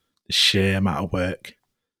because the sheer amount of work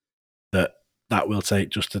that will take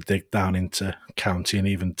just to dig down into county and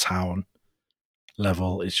even town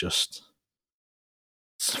level is just,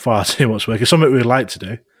 it's far too much work. It's something we'd like to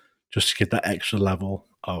do, just to get that extra level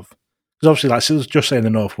of, because obviously, like, just say in the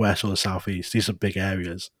northwest or the southeast, these are big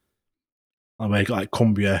areas. And where you got like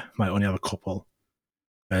Cumbria might only have a couple,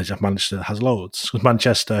 whereas Manchester has loads. Because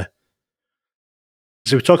Manchester,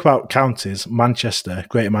 so we talk about counties, Manchester,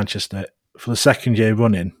 Greater Manchester, for the second year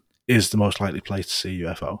running, is the most likely place to see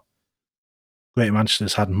UFO. Greater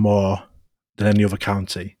Manchester's had more than any other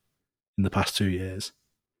county in the past 2 years.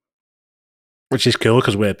 Which is cool,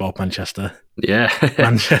 because we're both Manchester. Yeah.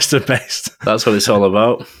 Manchester based. That's what it's all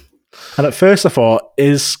about. And at first I thought,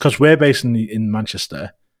 because we're based in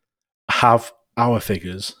Manchester, have our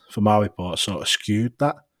figures from our reports sort of skewed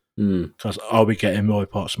that? Because are we getting more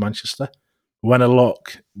reports from Manchester? When I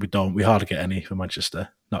look, we don't. We hardly get any from Manchester,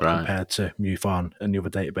 not compared to MUFON and the other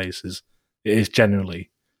databases. It is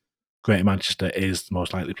generally, Greater Manchester is the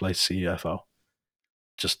most likely place to see UFO.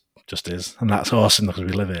 Just is. And that's awesome because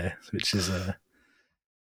we live here, which is,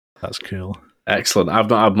 that's cool. Excellent. I've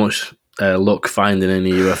not had much luck finding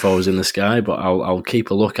any UFOs in the sky, but I'll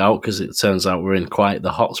keep a lookout, because it turns out we're in quite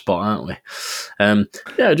the hot spot, aren't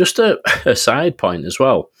we? Just a side point as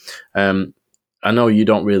well. I know you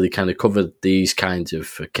don't really kind of cover these kinds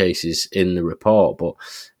of cases in the report, but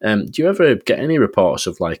do you ever get any reports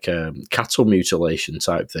of like cattle mutilation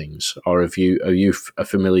type things, or are you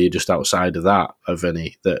familiar just outside of that of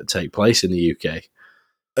any that take place in the UK?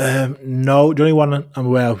 No, the only one I'm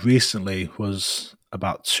aware of recently was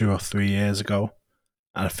about 2 or 3 years ago,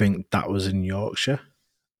 and I think that was in Yorkshire.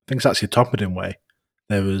 I think it's actually Tomperdon way.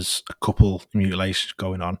 There was a couple mutilations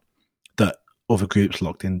going on that other groups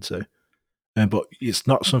looked into, but it's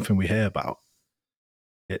not something we hear about.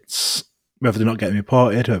 It's whether they're not getting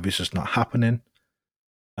reported, whether it's just not happening.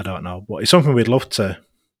 I don't know, but it's something we'd love to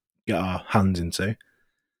get our hands into.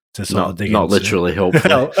 to sort of dig not into. literally,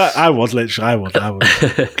 hopefully. Well, I would literally. I would.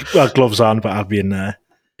 Well, gloves on, but I'd be in there.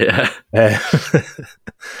 Yeah.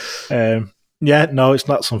 Yeah, no, it's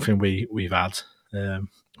not something we've had.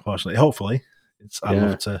 Fortunately, hopefully, I'd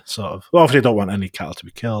love to sort of. Well, obviously, I don't want any cattle to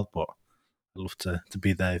be killed, but I'd love to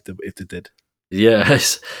be there if they did. Yeah,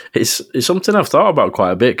 it's something I've thought about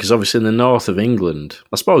quite a bit because obviously in the north of England,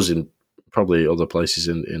 I suppose in probably other places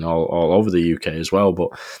in all over the UK as well, but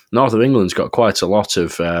north of England's got quite a lot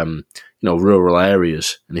of rural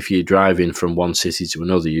areas, and if you're driving from one city to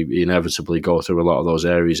another, you inevitably go through a lot of those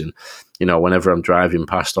areas. And whenever I'm driving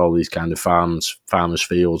past all these kind of farmers'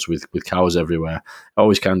 fields with cows everywhere, I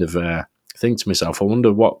always kind of think to myself, I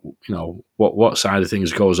wonder what side of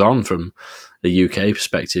things goes on from the UK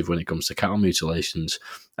perspective when it comes to cattle mutilations.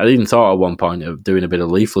 I'd even thought at one point of doing a bit of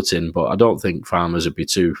leafleting, but I don't think farmers would be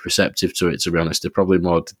too receptive to it, to be honest. They're probably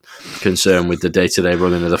more concerned with the day-to-day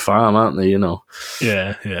running of the farm, aren't they,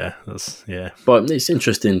 Yeah. But it's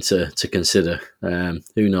interesting to consider.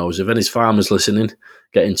 Who knows? If any farmers listening,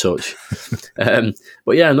 get in touch.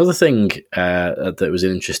 But yeah, another thing that was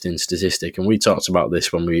an interesting statistic, and we talked about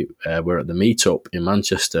this when we were at the meetup in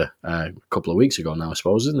Manchester a couple of weeks ago now, I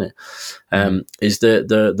suppose, isn't it? Is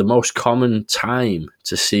the most common time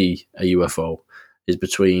to see a UFO is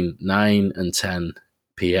between 9 and 10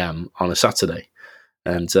 p.m. on a Saturday.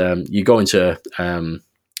 And you go into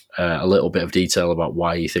a little bit of detail about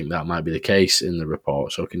why you think that might be the case in the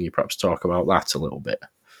report. So can you perhaps talk about that a little bit?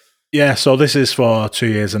 Yeah, so this is for 2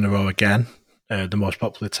 years in a row again. The most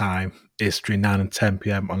popular time is between 9 and 10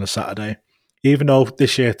 p.m. on a Saturday. Even though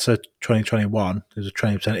this year to 2021, there's a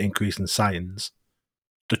 20% increase in sightings,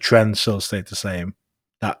 the trend still stayed the same,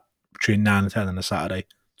 that between 9 and 10 on a Saturday.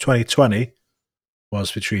 2020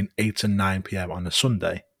 was between 8 and 9 p.m. on a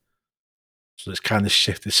Sunday. So it's kind of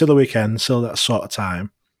shifted. Still the weekend, still that sort of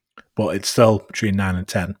time, but it's still between 9 and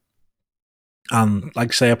 10. And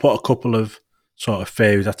like I say, I put a couple of sort of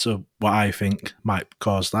theories as to what I think might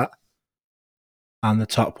cause that. And the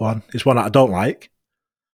top one is one that I don't like,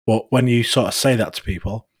 but when you sort of say that to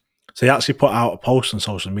people, so they actually put out a post on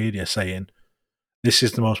social media saying, this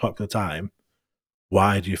is the most popular time,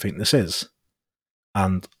 why do you think this is?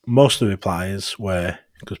 And most of the replies were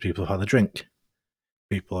because people have had a drink.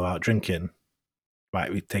 People are out drinking,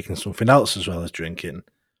 might be taking something else as well as drinking.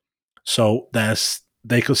 So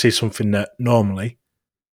they could see something that normally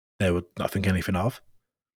they would not think anything of,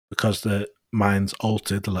 because the mind's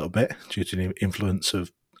altered a little bit due to the influence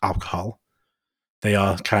of alcohol. They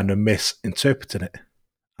are kind of misinterpreting it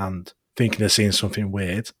and thinking they're seeing something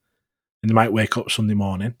weird. And they might wake up Sunday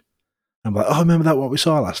morning and be like, oh, remember that what we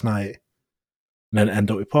saw last night? And then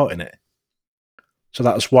end up reporting it. So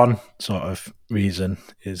that's one sort of reason,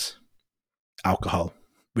 is alcohol,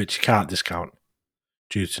 which you can't discount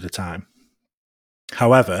due to the time.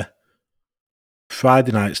 However,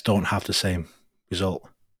 Friday nights don't have the same result.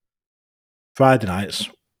 Friday nights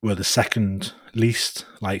were the second least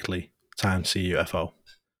likely time to see UFO.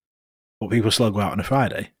 But people still go out on a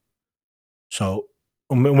Friday. So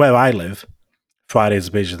where I live, Fridays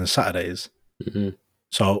are busier than Saturdays. Mm-hmm.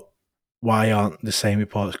 So why aren't the same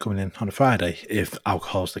reports coming in on a Friday if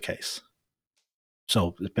alcohol's the case?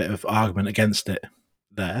 So there's a bit of argument against it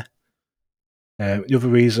there. The other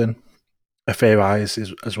reason I theorise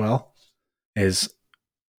is as well is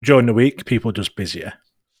during the week, people are just busier.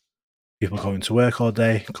 People going to work all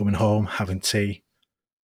day, coming home, having tea,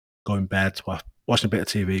 going to bed, watching a bit of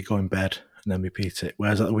TV, going to bed, and then repeat it.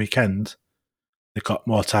 Whereas at the weekend, they've got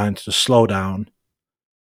more time to just slow down,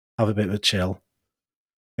 have a bit of a chill,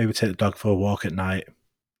 maybe take the dog for a walk at night.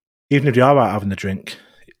 Even if you are out having a drink,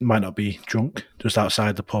 it might not be drunk, just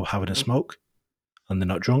outside the pub having a smoke, and they're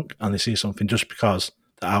not drunk, and they see something just because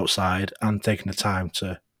they're outside and taking the time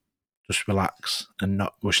to just relax and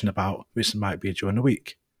not rushing about, which might be during the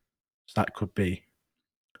week. So that could be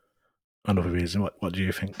another reason. What do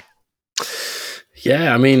you think?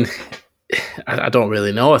 Yeah, I mean, I don't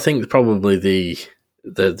really know. I think probably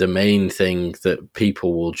the main thing that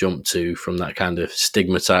people will jump to from that kind of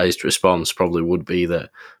stigmatized response probably would be that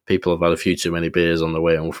people have had a few too many beers on the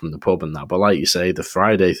way home from the pub and that. But like you say, the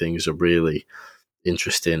Friday thing is a really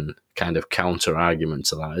interesting kind of counter argument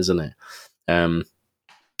to that, isn't it?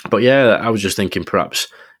 But yeah, I was just thinking perhaps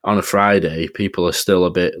on a Friday, people are still a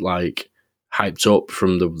bit like hyped up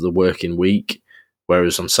from the working week,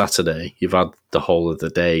 whereas on Saturday, you've had the whole of the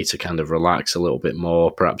day to kind of relax a little bit more.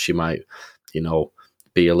 Perhaps you might,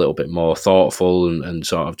 be a little bit more thoughtful and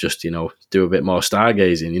sort of just, do a bit more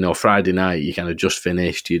stargazing. Friday night, you kind of just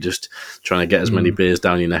finished, you're just trying to get as many beers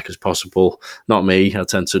down your neck as possible. Not me, I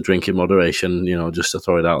tend to drink in moderation, just to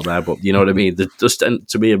throw it out there, but you know what I mean? There does tend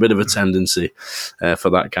to be a bit of a tendency for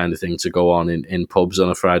that kind of thing to go on in pubs on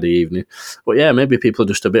a Friday evening. But yeah, maybe people are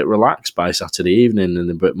just a bit relaxed by Saturday evening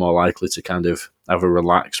and a bit more likely to kind of have a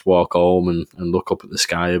relaxed walk home and look up at the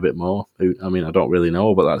sky a bit more. I mean, I don't really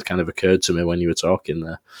know, but that kind of occurred to me when you were talking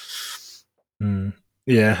there.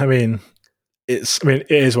 Yeah, I mean, it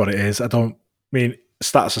is what it is. Stats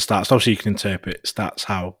are stats. Obviously, you can interpret stats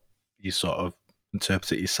how you sort of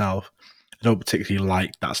interpret it yourself. I don't particularly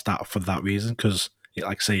like that stat for that reason because,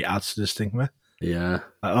 like I say, it adds to the stigma. Yeah.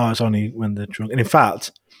 Like, it's only when they're drunk. And in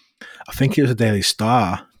fact, I think it was the Daily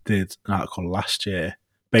Star did an article last year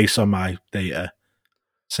based on my data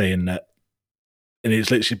saying that, and it's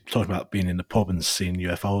literally talking about being in the pub and seeing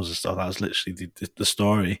UFOs and stuff. That was literally the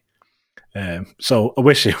story. So I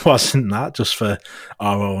wish it wasn't that, just for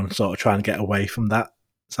our own sort of trying to get away from that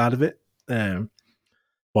side of it.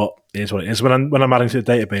 But it is what it is. When I'm adding to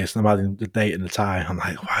the database and I'm adding the date and the time, I'm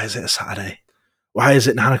like, why is it a Saturday? Why is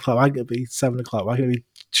it 9 o'clock? Why can it be 7 o'clock? Why can it be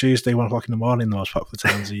Tuesday, 1 o'clock in the morning? The most popular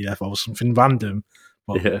times of UFO, something random.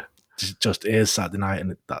 But it just is Saturday night,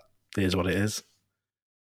 and that is what it is.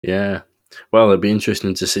 Yeah. Well, it'd be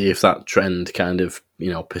interesting to see if that trend kind of,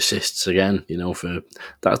 persists again. For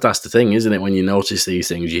that's the thing, isn't it? When you notice these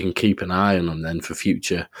things, you can keep an eye on them then for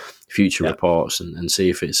future reports and see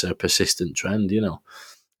if it's a persistent trend.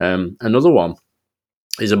 Another one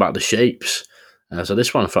is about the shapes. So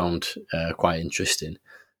this one I found quite interesting.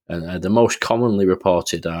 And the most commonly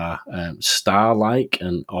reported are star-like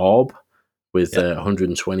and orb, with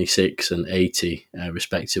 126 and 80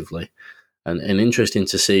 respectively. And interesting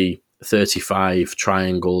to see 35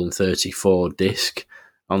 triangle and 34 disc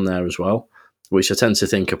on there as well, which I tend to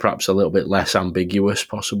think are perhaps a little bit less ambiguous,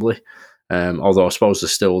 possibly. Although I suppose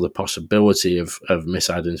there's still the possibility of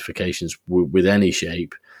misidentifications with any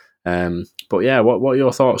shape. But yeah, what are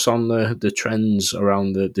your thoughts on the trends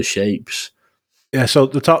around the shapes? Yeah, so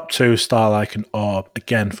the top two, Starlike and Orb,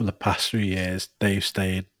 again, for the past 3 years, they've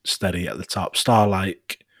stayed steady at the top.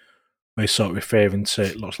 Starlike, we're sort of referring to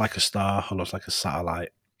it looks like a star or looks like a satellite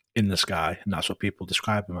in the sky, and that's what people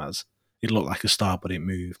describe them as. It looked like a star, but it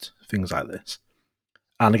moved, things like this.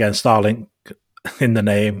 And again, Starlink, in the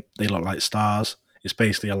name, they look like stars. It's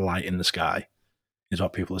basically a light in the sky, is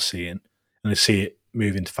what people are seeing. And they see it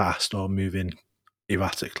moving fast or moving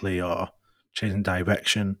erratically or changing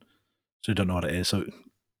direction. So we don't know what it is. So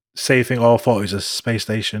say thing all thought it was a space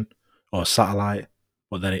station or a satellite,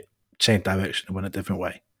 but then it changed direction and went a different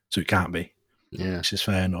way. So it can't be. Yeah. Which is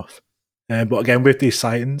fair enough. But again, with these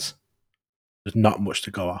sightings, there's not much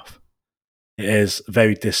to go off. It is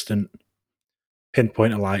very distant,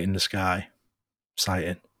 pinpoint a light in the sky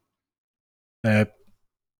sighting.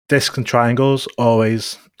 Discs and triangles,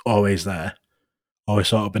 always there. Always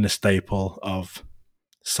sort of been a staple of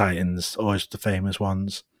sightings, always the famous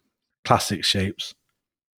ones. Classic shapes.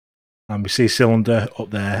 And we see cylinder up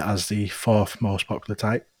there as the fourth most popular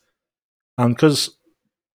type. And because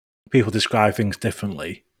people describe things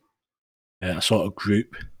differently, a sort of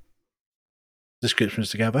group descriptions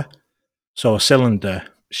together. So a cylinder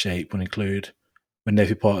shape would include, when they've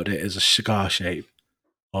reported it as a cigar shape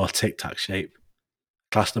or a tic-tac shape,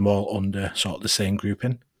 class them all under sort of the same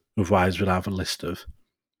grouping. Otherwise, we'll have a list of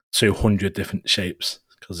 200 different shapes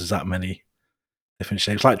because there's that many different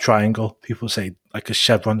shapes. Like triangle, people say like a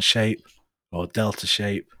chevron shape or a delta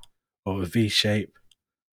shape or a V shape,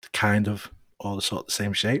 kind of all the sort of the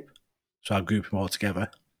same shape. So I'll group them all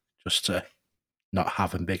together just to not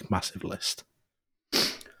have a big, massive list.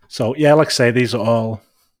 So yeah, like I say, these are all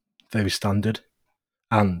very standard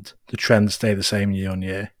and the trends stay the same year on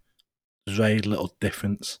year. There's very little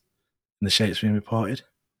difference in the shapes being reported,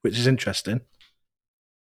 which is interesting.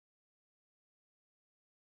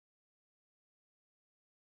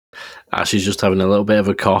 Ashley's just having a little bit of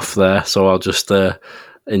a cough there, so I'll just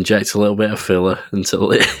inject a little bit of filler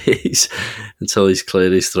until he's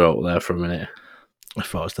cleared his throat there for a minute. I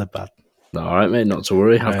thought it was that bad. All right, mate, not to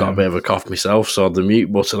worry. I've got a bit of a cough myself, so the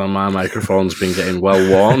mute button on my microphone's been getting well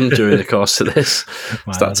worn during the course of this.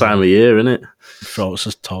 It's that time of year, isn't it? The throat's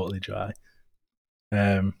just totally dry.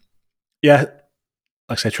 Yeah, like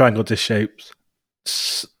I say, triangle disc shapes,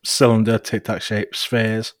 cylinder, tic-tac shapes,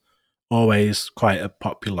 spheres, always quite a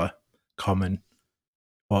popular, common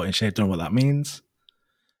reporting shape. Don't know what that means.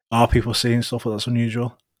 Are people seeing stuff that's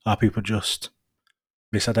unusual? Are people just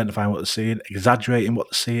misidentifying what they're seeing, exaggerating what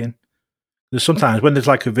they're seeing? There's sometimes when there's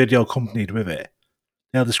like a video accompanied with it,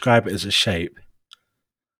 they'll describe it as a shape.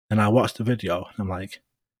 And I watched the video, and I'm like,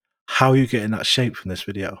 how are you getting that shape from this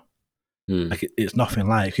video? Like, it's nothing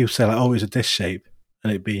like. People say, like, oh, it's a disc shape,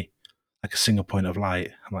 and it'd be like a single point of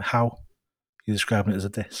light. I'm like, how are you describing it as a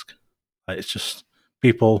disc? Like, it's just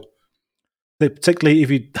people, particularly if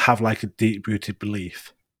you have like a deep-rooted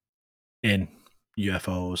belief in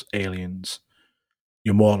UFOs, aliens,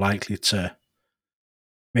 you're more likely to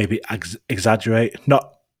maybe exaggerate,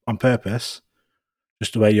 not on purpose,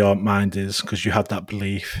 just the way your mind is, because you have that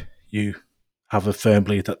belief, you have a firm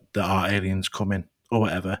belief that there are aliens coming or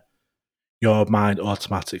whatever. Your mind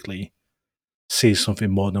automatically sees something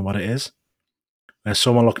more than what it is. Whereas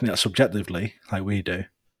someone looking at it subjectively, like we do,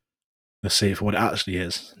 they'll see it for what it actually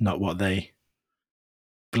is, not what they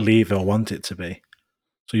believe or want it to be.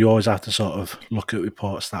 So you always have to sort of look at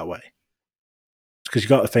reports that way. Because you've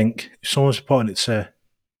got to think, if someone's reporting it to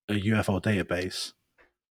a UFO database,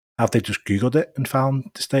 have they just Googled it and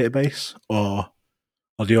found this database? Or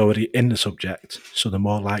are they already in the subject, so they're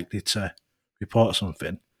more likely to report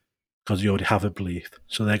something because you already have a belief?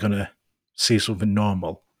 So they're going to see something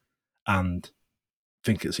normal and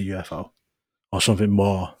think it's a UFO or something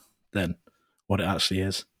more than what it actually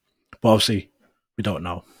is. But obviously, we don't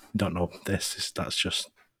know. We don't know this. That's just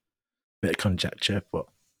a bit of conjecture, but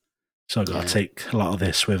so I've got to take a lot of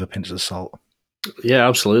this with a pinch of salt. Yeah,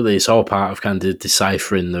 absolutely. It's all part of kind of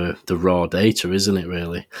deciphering the raw data, isn't it,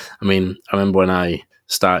 really? I mean, I remember when I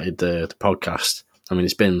started the podcast, I mean,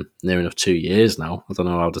 it's been near enough 2 years now. I don't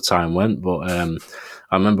know how the time went, but I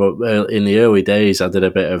remember in the early days, I did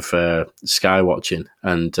a bit of sky watching,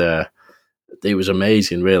 and it was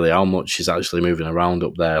amazing, really, how much is actually moving around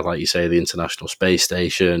up there. Like you say, the International Space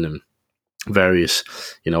Station and various,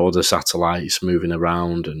 other satellites moving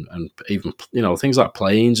around, and even, things like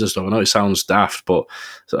planes and stuff. I know it sounds daft, but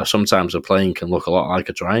sometimes a plane can look a lot like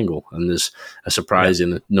a triangle, and there's a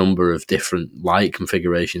surprising number of different light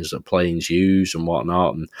configurations that planes use and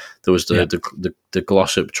whatnot. And there was the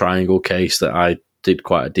Glossop triangle case that I did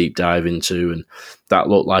quite a deep dive into, and that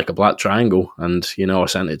looked like a black triangle. And, I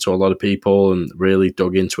sent it to a lot of people and really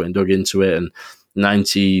dug into it. And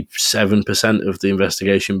 97% of the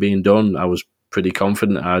investigation being done, I was pretty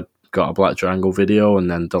confident I'd got a black triangle video,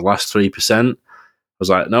 and then the last 3% I was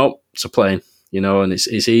like, nope, it's a plane, and it's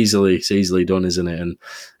easily done, isn't it? And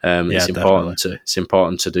it's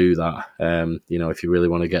important to do that, if you really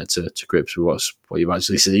want to get to grips with what you've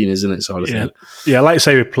actually seen, isn't it, sort of thing. Yeah, like you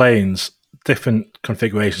say with planes, different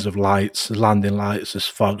configurations of lights, there's landing lights, there's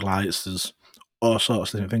fog lights, there's all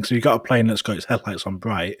sorts of different things. So you've got a plane that's got its headlights on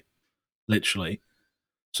bright, literally.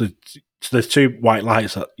 So there's two white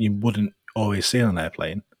lights that you wouldn't always see on an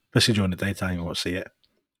airplane, especially during the daytime. You won't see it,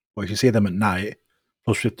 but if you see them at night,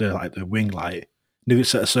 plus with the wing light, and if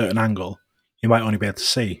it's at a certain angle, you might only be able to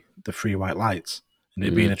see the 3 white lights, and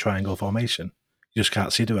it'd be in a triangle formation. You just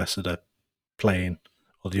can't see the rest of the plane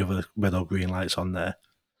or the other red or green lights on there,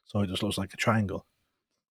 so it just looks like a triangle.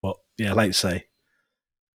 But yeah, like you say,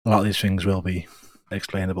 a lot of these things will be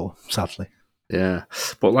explainable, sadly. Yeah,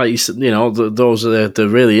 but like you said, those are the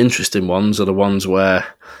really interesting ones, are the ones where,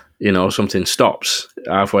 something stops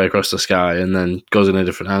halfway across the sky and then goes in a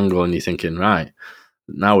different angle, and you're thinking, right,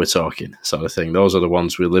 now we're talking, sort of thing. Those are the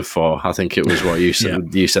ones we live for. I think it was what you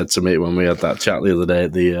said. You said to me when we had that chat the other day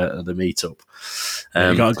at the meetup.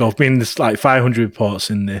 You got to go. Being there's like 500 reports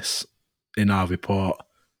in our report,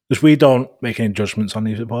 because we don't make any judgments on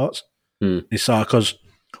these reports. It's because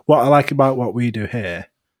what I like about what we do here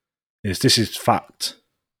is this is fact.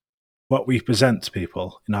 What we present to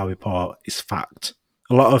people in our report is fact.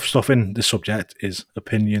 A lot of stuff in the subject is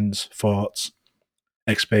opinions, thoughts,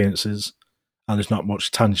 experiences, and there's not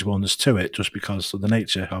much tangibleness to it just because of the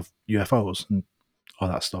nature of UFOs and all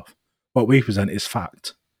that stuff. What we present is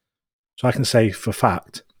fact. So I can say for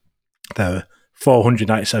fact there are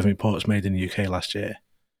 497 reports made in the UK last year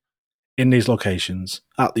in these locations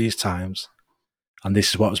at these times, and this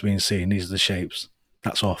is what was being seen. These are the shapes.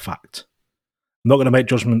 That's all fact. I'm not going to make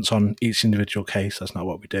judgments on each individual case. That's not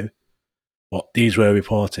what we do. But these were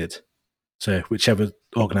reported to whichever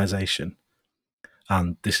organisation,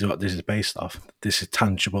 and this is what this is based off. This is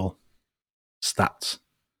tangible stats,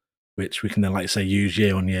 which we can then, like say, use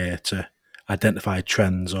year on year to identify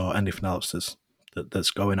trends or anything else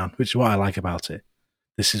that's going on, which is what I like about it.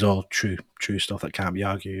 This is all true stuff that can't be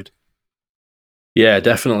argued. Yeah,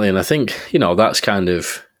 definitely. And I think, that's kind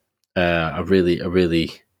of a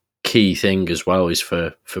really key thing as well, is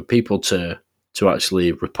for people to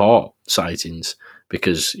actually report sightings,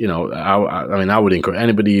 because I would encourage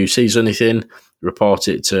anybody who sees anything, report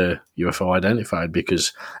it to UFO Identified,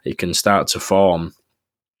 because it can start to form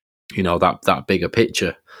that bigger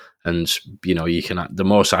picture, And, you can, the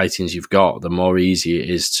more sightings you've got, the more easy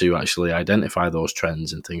it is to actually identify those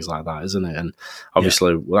trends and things like that, isn't it? And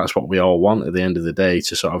obviously that's what we all want at the end of the day,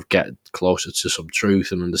 to sort of get closer to some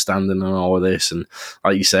truth and understanding and all of this. And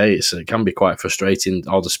like you say, it can be quite frustrating.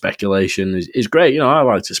 All the speculation is great. I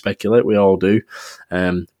like to speculate. We all do.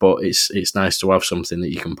 But it's nice to have something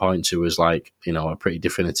that you can point to as like, a pretty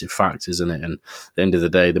definitive fact, isn't it? And at the end of the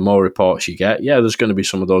day, the more reports you get, there's going to be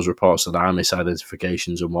some of those reports that are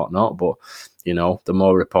misidentifications and whatnot. But the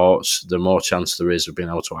more reports, the more chance there is of being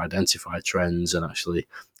able to identify trends and actually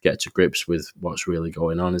get to grips with what's really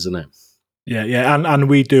going on, isn't it? Yeah, and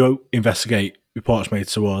we do investigate reports made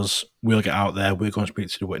to us. We'll get out there. We're going to speak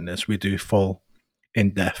to the witness. We do full,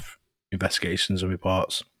 in-depth investigations and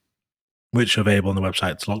reports, which are available on the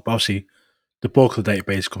website to look. But obviously, the bulk of the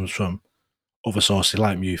database comes from other sources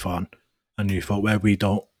like MUFON and NUFO, where we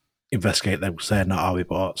don't investigate them because they're not our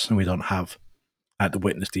reports, and we don't have the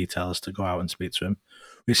witness details to go out and speak to him.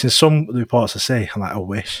 Which in some of the reports I say, I'm like, I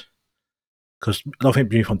wish, because I don't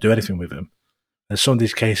think MUFON do anything with him. And some of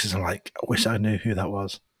these cases, I'm like, I wish I knew who that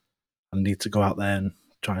was. I need to go out there and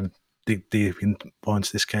try and dig deep more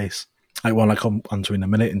into this case. Like one I come onto in a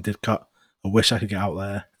minute in Didcot, I wish I could get out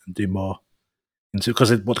there and do more.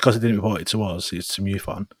 Because it didn't report it to us, it's to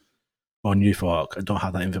MUFON or NUFORC. I don't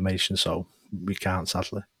have that information, so we can't,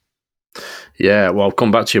 sadly. Yeah, well, I'll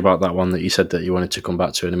come back to you about that one that you said that you wanted to come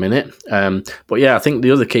back to in a minute. But yeah, I think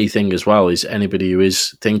the other key thing as well is anybody who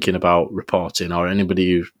is thinking about reporting, or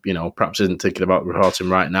anybody who, perhaps isn't thinking about reporting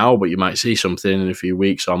right now, but you might see something in a few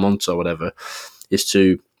weeks or months or whatever, is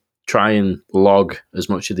to try and log as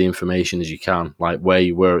much of the information as you can, like where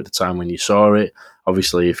you were at the time when you saw it.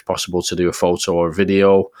 Obviously, if possible, to do a photo or a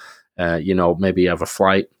video, maybe have a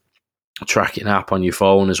flight tracking app on your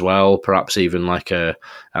phone as well, perhaps even I think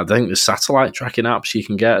there's satellite tracking apps you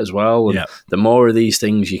can get as well. And the more of these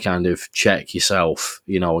things you kind of check yourself,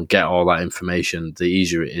 and get all that information, the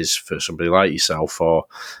easier it is for somebody like yourself or,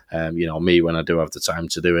 me when I do have the time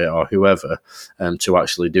to do it, or whoever, to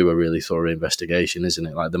actually do a really thorough investigation, isn't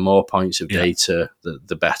it? Like the more points of data,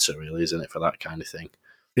 the better, really, isn't it, for that kind of thing?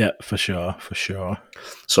 Yeah, for sure.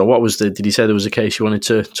 So what was did you say there was a case you wanted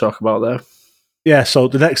to talk about there? Yeah, so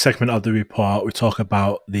the next segment of the report, we talk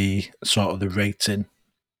about the sort of the rating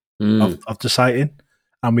of the sighting,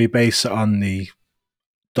 and we base it on the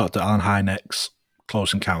Dr. Alan Hynek's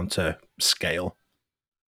close encounter scale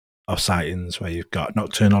of sightings, where you've got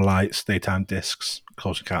nocturnal lights, daytime discs,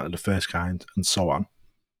 close encounter of the first kind, and so on.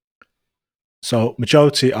 So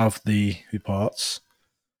majority of the reports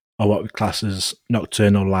are what we class as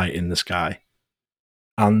nocturnal light in the sky.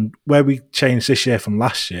 And where we changed this year from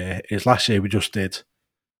last year is last year we just did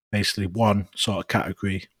basically one sort of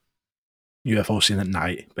category, UFO seen at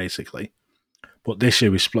night, basically. But this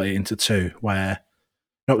year we split it into two, where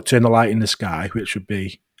nocturnal light in the sky, which would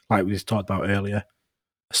be, like we just talked about earlier,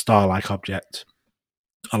 a star-like object,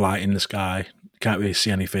 a light in the sky. You can't really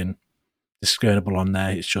see anything discernible on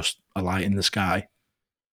there. It's just a light in the sky.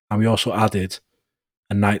 And we also added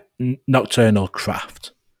a nocturnal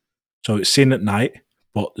craft. So it's seen at night,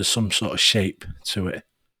 but there's some sort of shape to it.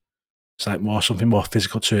 It's like something more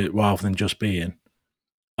physical to it rather than just being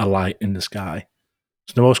a light in the sky.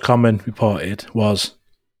 So the most common reported was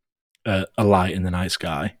a light in the night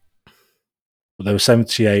sky. But there were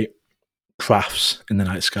 78 crafts in the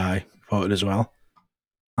night sky reported as well.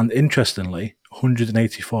 And interestingly,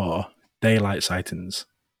 184 daylight sightings.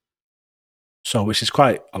 So which is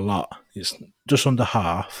quite a lot. It's just under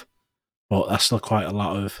half, but that's still quite a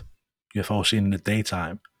lot of UFO seen in the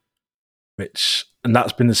daytime, and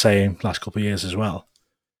that's been the same last couple of years as well.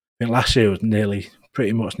 I think last year was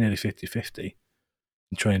pretty much nearly 50-50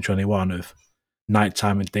 in 2021 of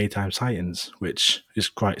nighttime and daytime sightings, which is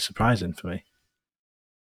quite surprising for me.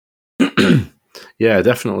 Yeah,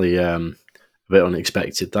 definitely a bit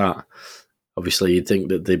unexpected that. Obviously, you'd think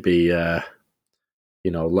that there'd be a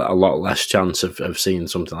lot less chance of seeing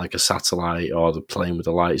something like a satellite or the plane with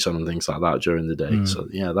the lights on and things like that during the day. So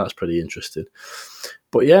yeah, that's pretty interesting.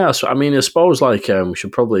 But yeah, so I mean, I suppose we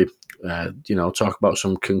should probably talk about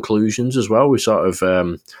some conclusions as well. We sort of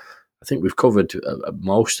I think we've covered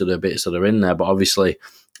most of the bits that are in there, but obviously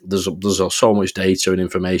there's so much data and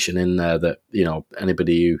information in there that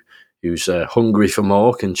anybody who's hungry for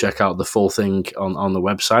more can check out the full thing on the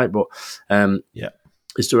website. But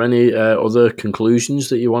is there any other conclusions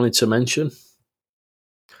that you wanted to mention?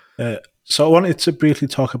 So I wanted to briefly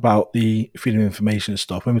talk about the freedom of information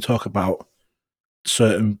stuff. When we talk about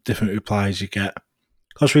certain different replies you get,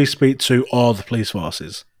 because we speak to all the police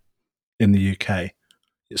forces in the UK,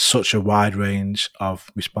 it's such a wide range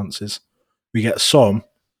of responses. We get some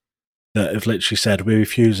that have literally said, we're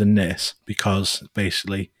refusing this because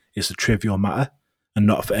basically it's a trivial matter and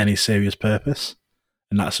not for any serious purpose.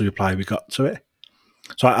 And that's the reply we got to it.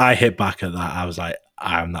 So I hit back at that. I was like,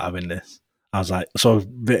 I'm not having this. I was like, so I've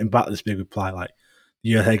written back this big reply like, the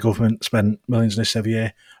USA government spent millions on this every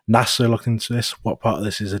year. NASA looked into this. What part of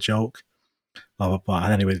this is a joke? Blah, blah, blah.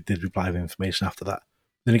 And anyway, they did reply with information after that.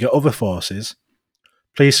 Then you get other forces.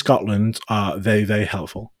 Police Scotland are very, very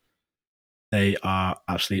helpful. They are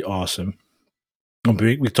absolutely awesome. And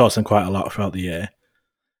we've talked to them quite a lot throughout the year.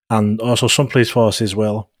 And also some police forces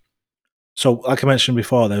will. So, like I mentioned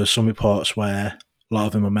before, there were some reports where a lot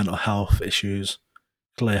of them are mental health issues,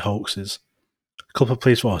 clear hoaxes. A couple of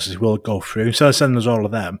police forces will go through, instead of sending us all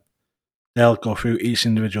of them, they'll go through each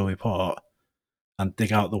individual report and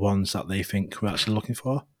dig out the ones that they think we're actually looking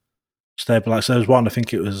for. So they'd be like, so there was one, I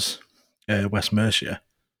think it was West Mercia.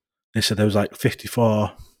 They said there was like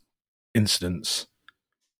 54 incidents,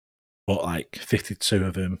 but like 52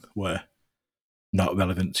 of them were not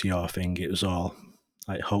relevant to your thing. It was all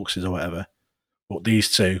like hoaxes or whatever. But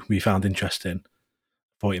these two we found interesting.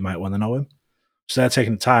 Thought you might want to know them. So they're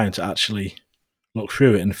taking the time to actually look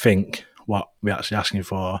through it and think what we're actually asking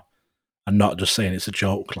for and not just saying it's a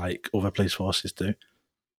joke like other police forces do.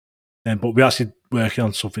 But we're actually working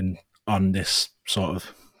on something on this sort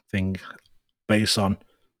of thing based on,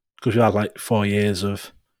 because we had like 4 years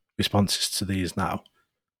of responses to these now.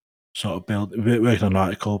 We're working on an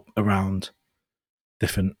article around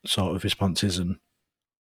different sort of responses and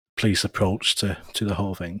police approach to the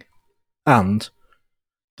whole thing. And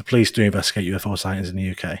the police do investigate UFO sightings in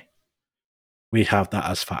the UK. We have that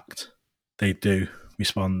as fact. They do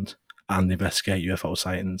respond and investigate UFO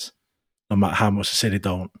sightings. No matter how much they say they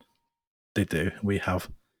don't, they do. We have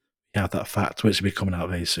that fact, which will be coming out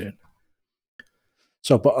very soon.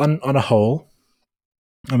 So, but on a whole,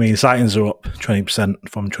 I mean, sightings are up 20%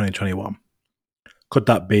 from 2021. Could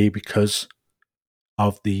that be because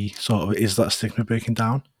of the sort of, is that stigma breaking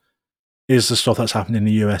down? Is the stuff that's happening in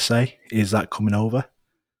the USA, is that coming over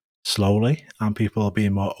slowly and people are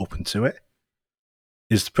being more open to it?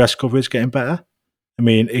 Is the press coverage getting better? I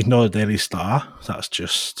mean, ignore the Daily Star. That's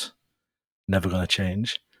just never going to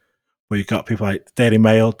change. But you've got people like Daily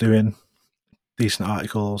Mail doing decent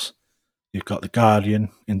articles. You've got The Guardian,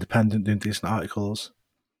 Independent doing decent articles.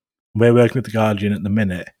 We're working with The Guardian at the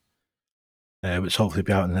minute, which hopefully will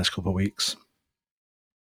be out in the next couple of weeks,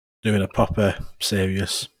 doing a proper,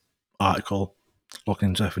 serious article looking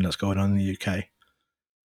into everything that's going on in the UK.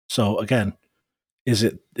 So again, is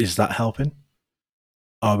that helping?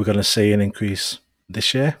 Are we going to see an increase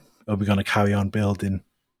this year? Are we going to carry on building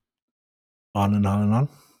on and on and on?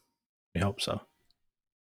 We hope so.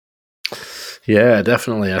 Yeah,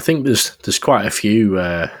 definitely. I think there's quite a few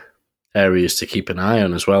areas to keep an eye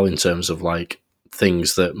on as well in terms of like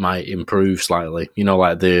things that might improve slightly. You know,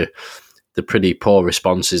 like the pretty poor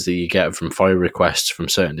responses that you get from FOIA requests from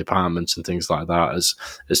certain departments and things like that.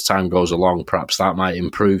 As time goes along, perhaps that might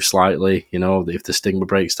improve slightly. You know, if the stigma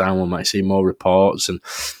breaks down, we might see more reports. And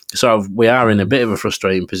so we are in a bit of a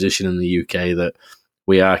frustrating position in the UK that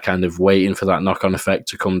we are kind of waiting for that knock-on effect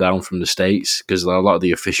to come down from the States, because a lot of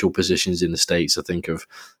the official positions in the States, I think, have,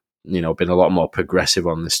 you know, been a lot more progressive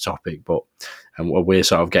on this topic, but we're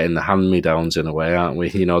sort of getting the hand-me-downs in a way, aren't we?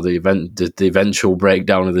 You know, the eventual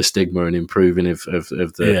breakdown of the stigma and improving of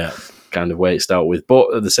the kind of way it's dealt with.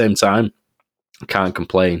 But at the same time, I can't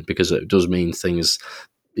complain, because it does mean things,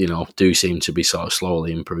 you know, do seem to be sort of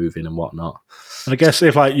slowly improving and whatnot. And I guess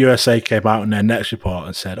if like USA came out in their next report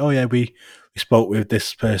and said, oh yeah, we spoke with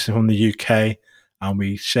this person from the UK and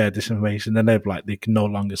we shared this information, then they'd be like, they can no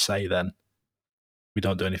longer say then we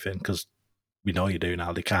don't do anything because we know you do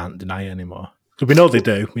now. They can't deny it anymore. Because we know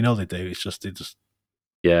they do. It's just they just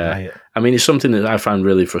deny it. I mean, it's something that I find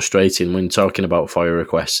really frustrating when talking about FOIA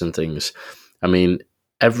requests and things. I mean,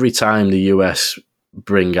 every time the US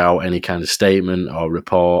bring out any kind of statement or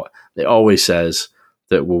report, it always says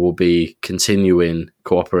that we will be continuing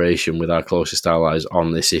cooperation with our closest allies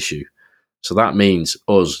on this issue. So that means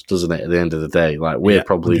us, doesn't it, at the end of the day? Like, we're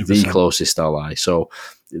probably 100%. The closest ally. So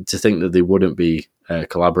to think that they wouldn't be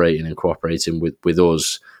collaborating and cooperating with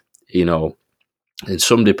us, you know, in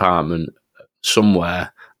some department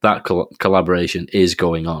somewhere, that collaboration is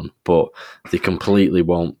going on, but they completely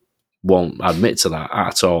won't admit to that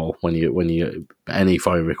at all when you any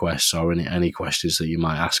FOIA requests or any questions that you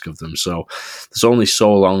might ask of them. So there's only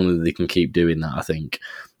so long that they can keep doing that, I think.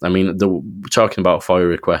 I mean, talking about FOIA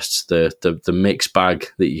requests, the mixed bag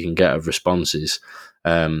that you can get of responses,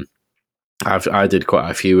 I did quite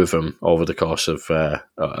a few of them over the course of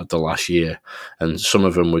the last year, and some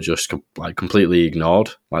of them were just completely ignored.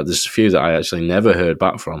 Like there's a few that I actually never heard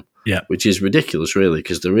back from. Yeah, which is ridiculous, really,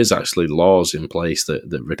 because there is actually laws in place that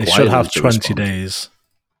require they should have 20 respond. days.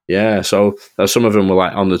 Yeah, so some of them were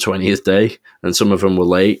like on the 20th day, and some of them were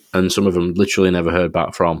late, and some of them literally never heard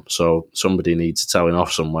back from. So somebody needs to tell him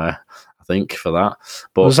off somewhere, I think, for that.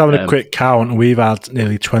 But I was having a quick count, and we've had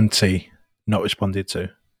nearly 20 not responded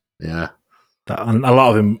to. Yeah. And a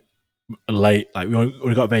lot of them are late. Like we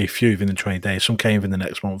only got very few within the 20 days. Some came in the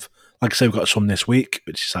next month. Like I say, we've got some this week,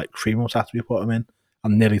 which is like 3 months after we put them in,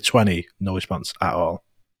 and nearly 20 no response at all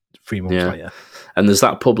 3 months later. And there's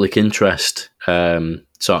that public interest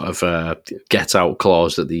sort of get out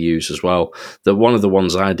clause that they use as well. That one of the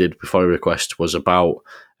ones I did before request was about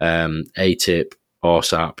ATIP,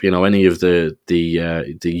 ORSAP, any of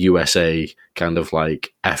the USA kind of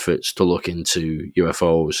like efforts to look into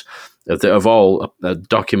UFOs. Of all,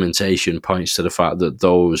 documentation points to the fact that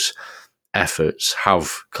those efforts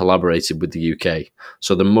have collaborated with the UK.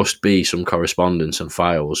 So there must be some correspondence and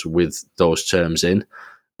files with those terms in.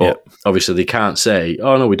 But obviously they can't say,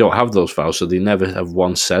 oh, no, we don't have those files. So they never have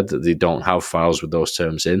once said that they don't have files with those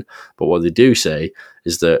terms in. But what they do say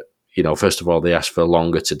is that, first of all, they ask for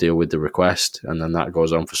longer to deal with the request. And then that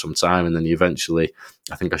goes on for some time. And then eventually,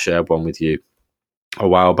 I think I shared one with you a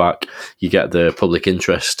while back, you get the public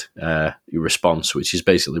interest response, which is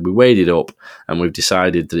basically we weighed it up and we've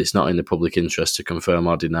decided that it's not in the public interest to confirm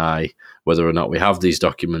or deny whether or not we have these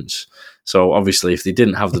documents. So obviously, if they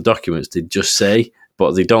didn't have the documents, they'd just say,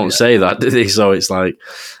 but they don't say that, do they? So it's like,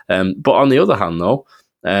 but on the other hand, though,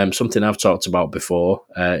 something I've talked about before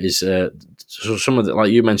is so some of the,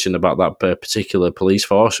 like you mentioned about that particular police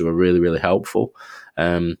force who are really, really helpful.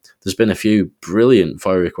 There's been a few brilliant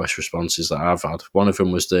FOIA request responses that I've had. One of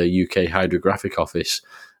them was the UK Hydrographic Office,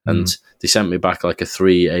 and they sent me back like a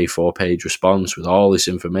 3 A4 page response with all this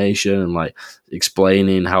information and like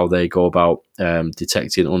explaining how they go about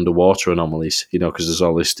detecting underwater anomalies, because there's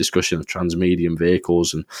all this discussion of transmedium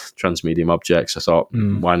vehicles and transmedium objects. I thought,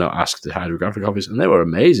 why not ask the Hydrographic Office? And they were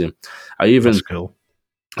amazing. I even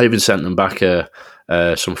sent them back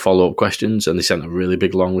some follow-up questions, and they sent a really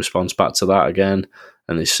big long response back to that again.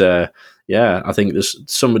 And it's I think there's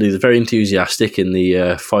somebody that's very enthusiastic in the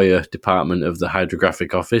FOIA department of the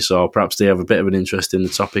Hydrographic Office, or perhaps they have a bit of an interest in the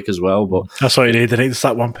topic as well. But that's what you need. I think it's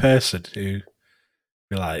that one person who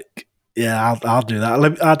be like, yeah, I'll do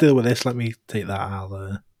that. I'll deal with this. Let me take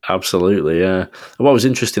that. Absolutely, yeah. And what was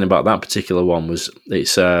interesting about that particular one was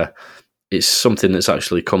it's something that's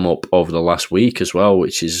actually come up over the last week as well,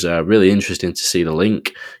 which is really interesting to see the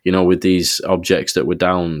link, with these objects that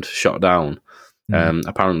were shot down.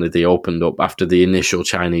 Apparently they opened up, after the initial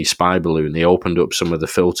Chinese spy balloon, they opened up some of the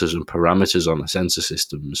filters and parameters on the sensor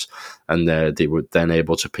systems, and they were then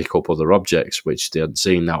able to pick up other objects which they hadn't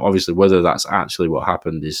seen. Now, obviously, whether that's actually what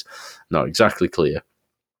happened is not exactly clear.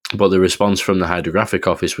 But the response from the Hydrographic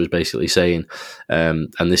Office was basically saying,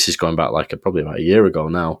 and this is going back probably about a year ago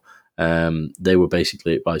now, they were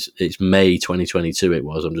basically, it's May 2022 it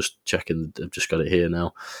was, I'm just checking, I've just got it here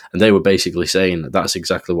now, and they were basically saying that that's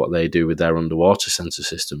exactly what they do with their underwater sensor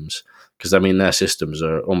systems, because their systems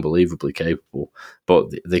are unbelievably capable, but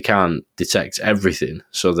they can't detect everything,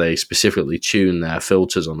 so they specifically tune their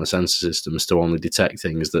filters on the sensor systems to only detect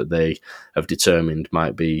things that they have determined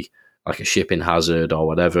might be like a shipping hazard or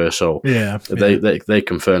whatever. So they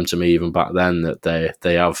confirmed to me even back then that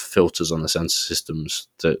they have filters on the sensor systems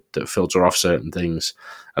that filter off certain things.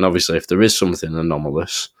 And obviously, if there is something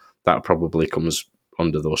anomalous, that probably comes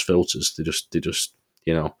under those filters. They just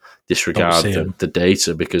disregard the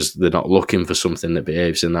data because they're not looking for something that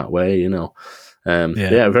behaves in that way.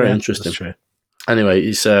 Very interesting. Anyway,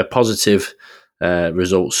 it's positive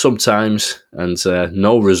results sometimes and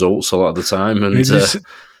no results a lot of the time. And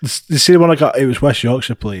you see the one I got? It was West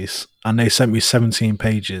Yorkshire Police, and they sent me 17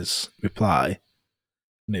 pages reply,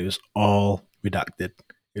 and it was all redacted.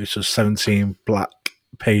 It was just 17 black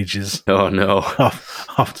pages. Oh no!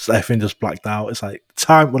 Everything just blacked out. It's like the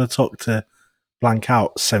time when I took to blank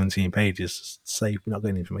out 17 pages, say we're not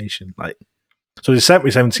getting information. So they sent me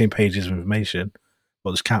 17 pages of information, but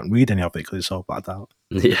I just can't read any of it because it's all blacked out.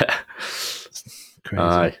 Yeah, crazy.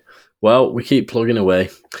 Aye. Well, we keep plugging away.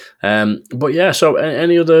 But yeah, so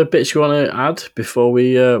any other bits you want to add before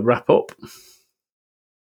we wrap up?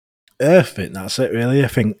 I think that's it, really. I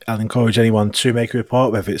think I'd encourage anyone to make a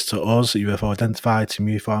report, whether it's to us, UFO Identified, to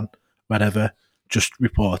MUFON, whatever, just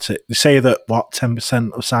report it. They say that,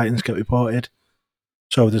 10% of sightings get reported?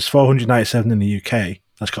 So there's 497 in the UK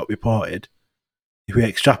that's got reported. If we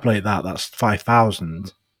extrapolate that, that's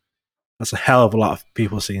 5,000. That's a hell of a lot of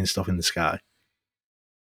people seeing stuff in the sky.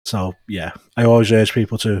 So, yeah, I always urge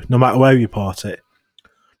people to, no matter where you report it,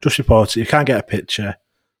 just report it. You can't get a picture,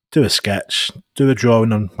 do a sketch, do a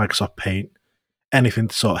drawing on Microsoft Paint, anything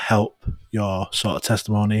to sort of help your sort of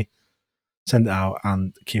testimony, send it out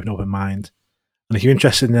and keep an open mind. And if you're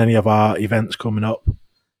interested in any of our events coming up,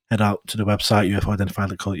 head out to the website, UFO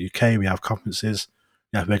Identified UK. We have conferences,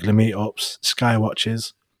 we have regular meetups, sky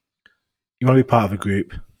watches. You want to be part of a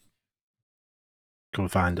group, come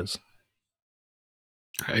and find us.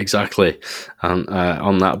 Exactly. And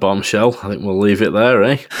on that bombshell, I think we'll leave it there,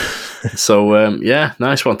 eh? So, yeah,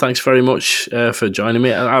 nice one. Thanks very much for joining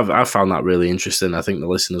me. I've found that really interesting. I think the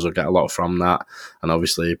listeners will get a lot from that. And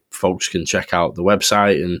obviously, folks can check out the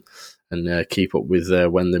website and keep up with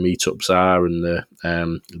when the meetups are and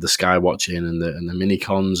the sky watching and the mini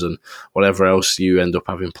cons and whatever else you end up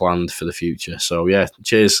having planned for the future. So, yeah,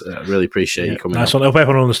 cheers. I really appreciate you coming nice on. I hope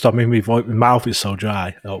everyone understood me. My mouth is so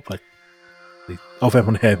dry. I hope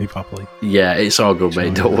everyone heard me properly. Yeah, it's all good,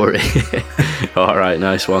 mate. Don't worry. All right,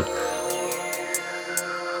 nice one.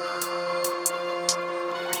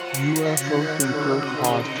 UFO Thinker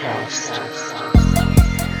Podcast.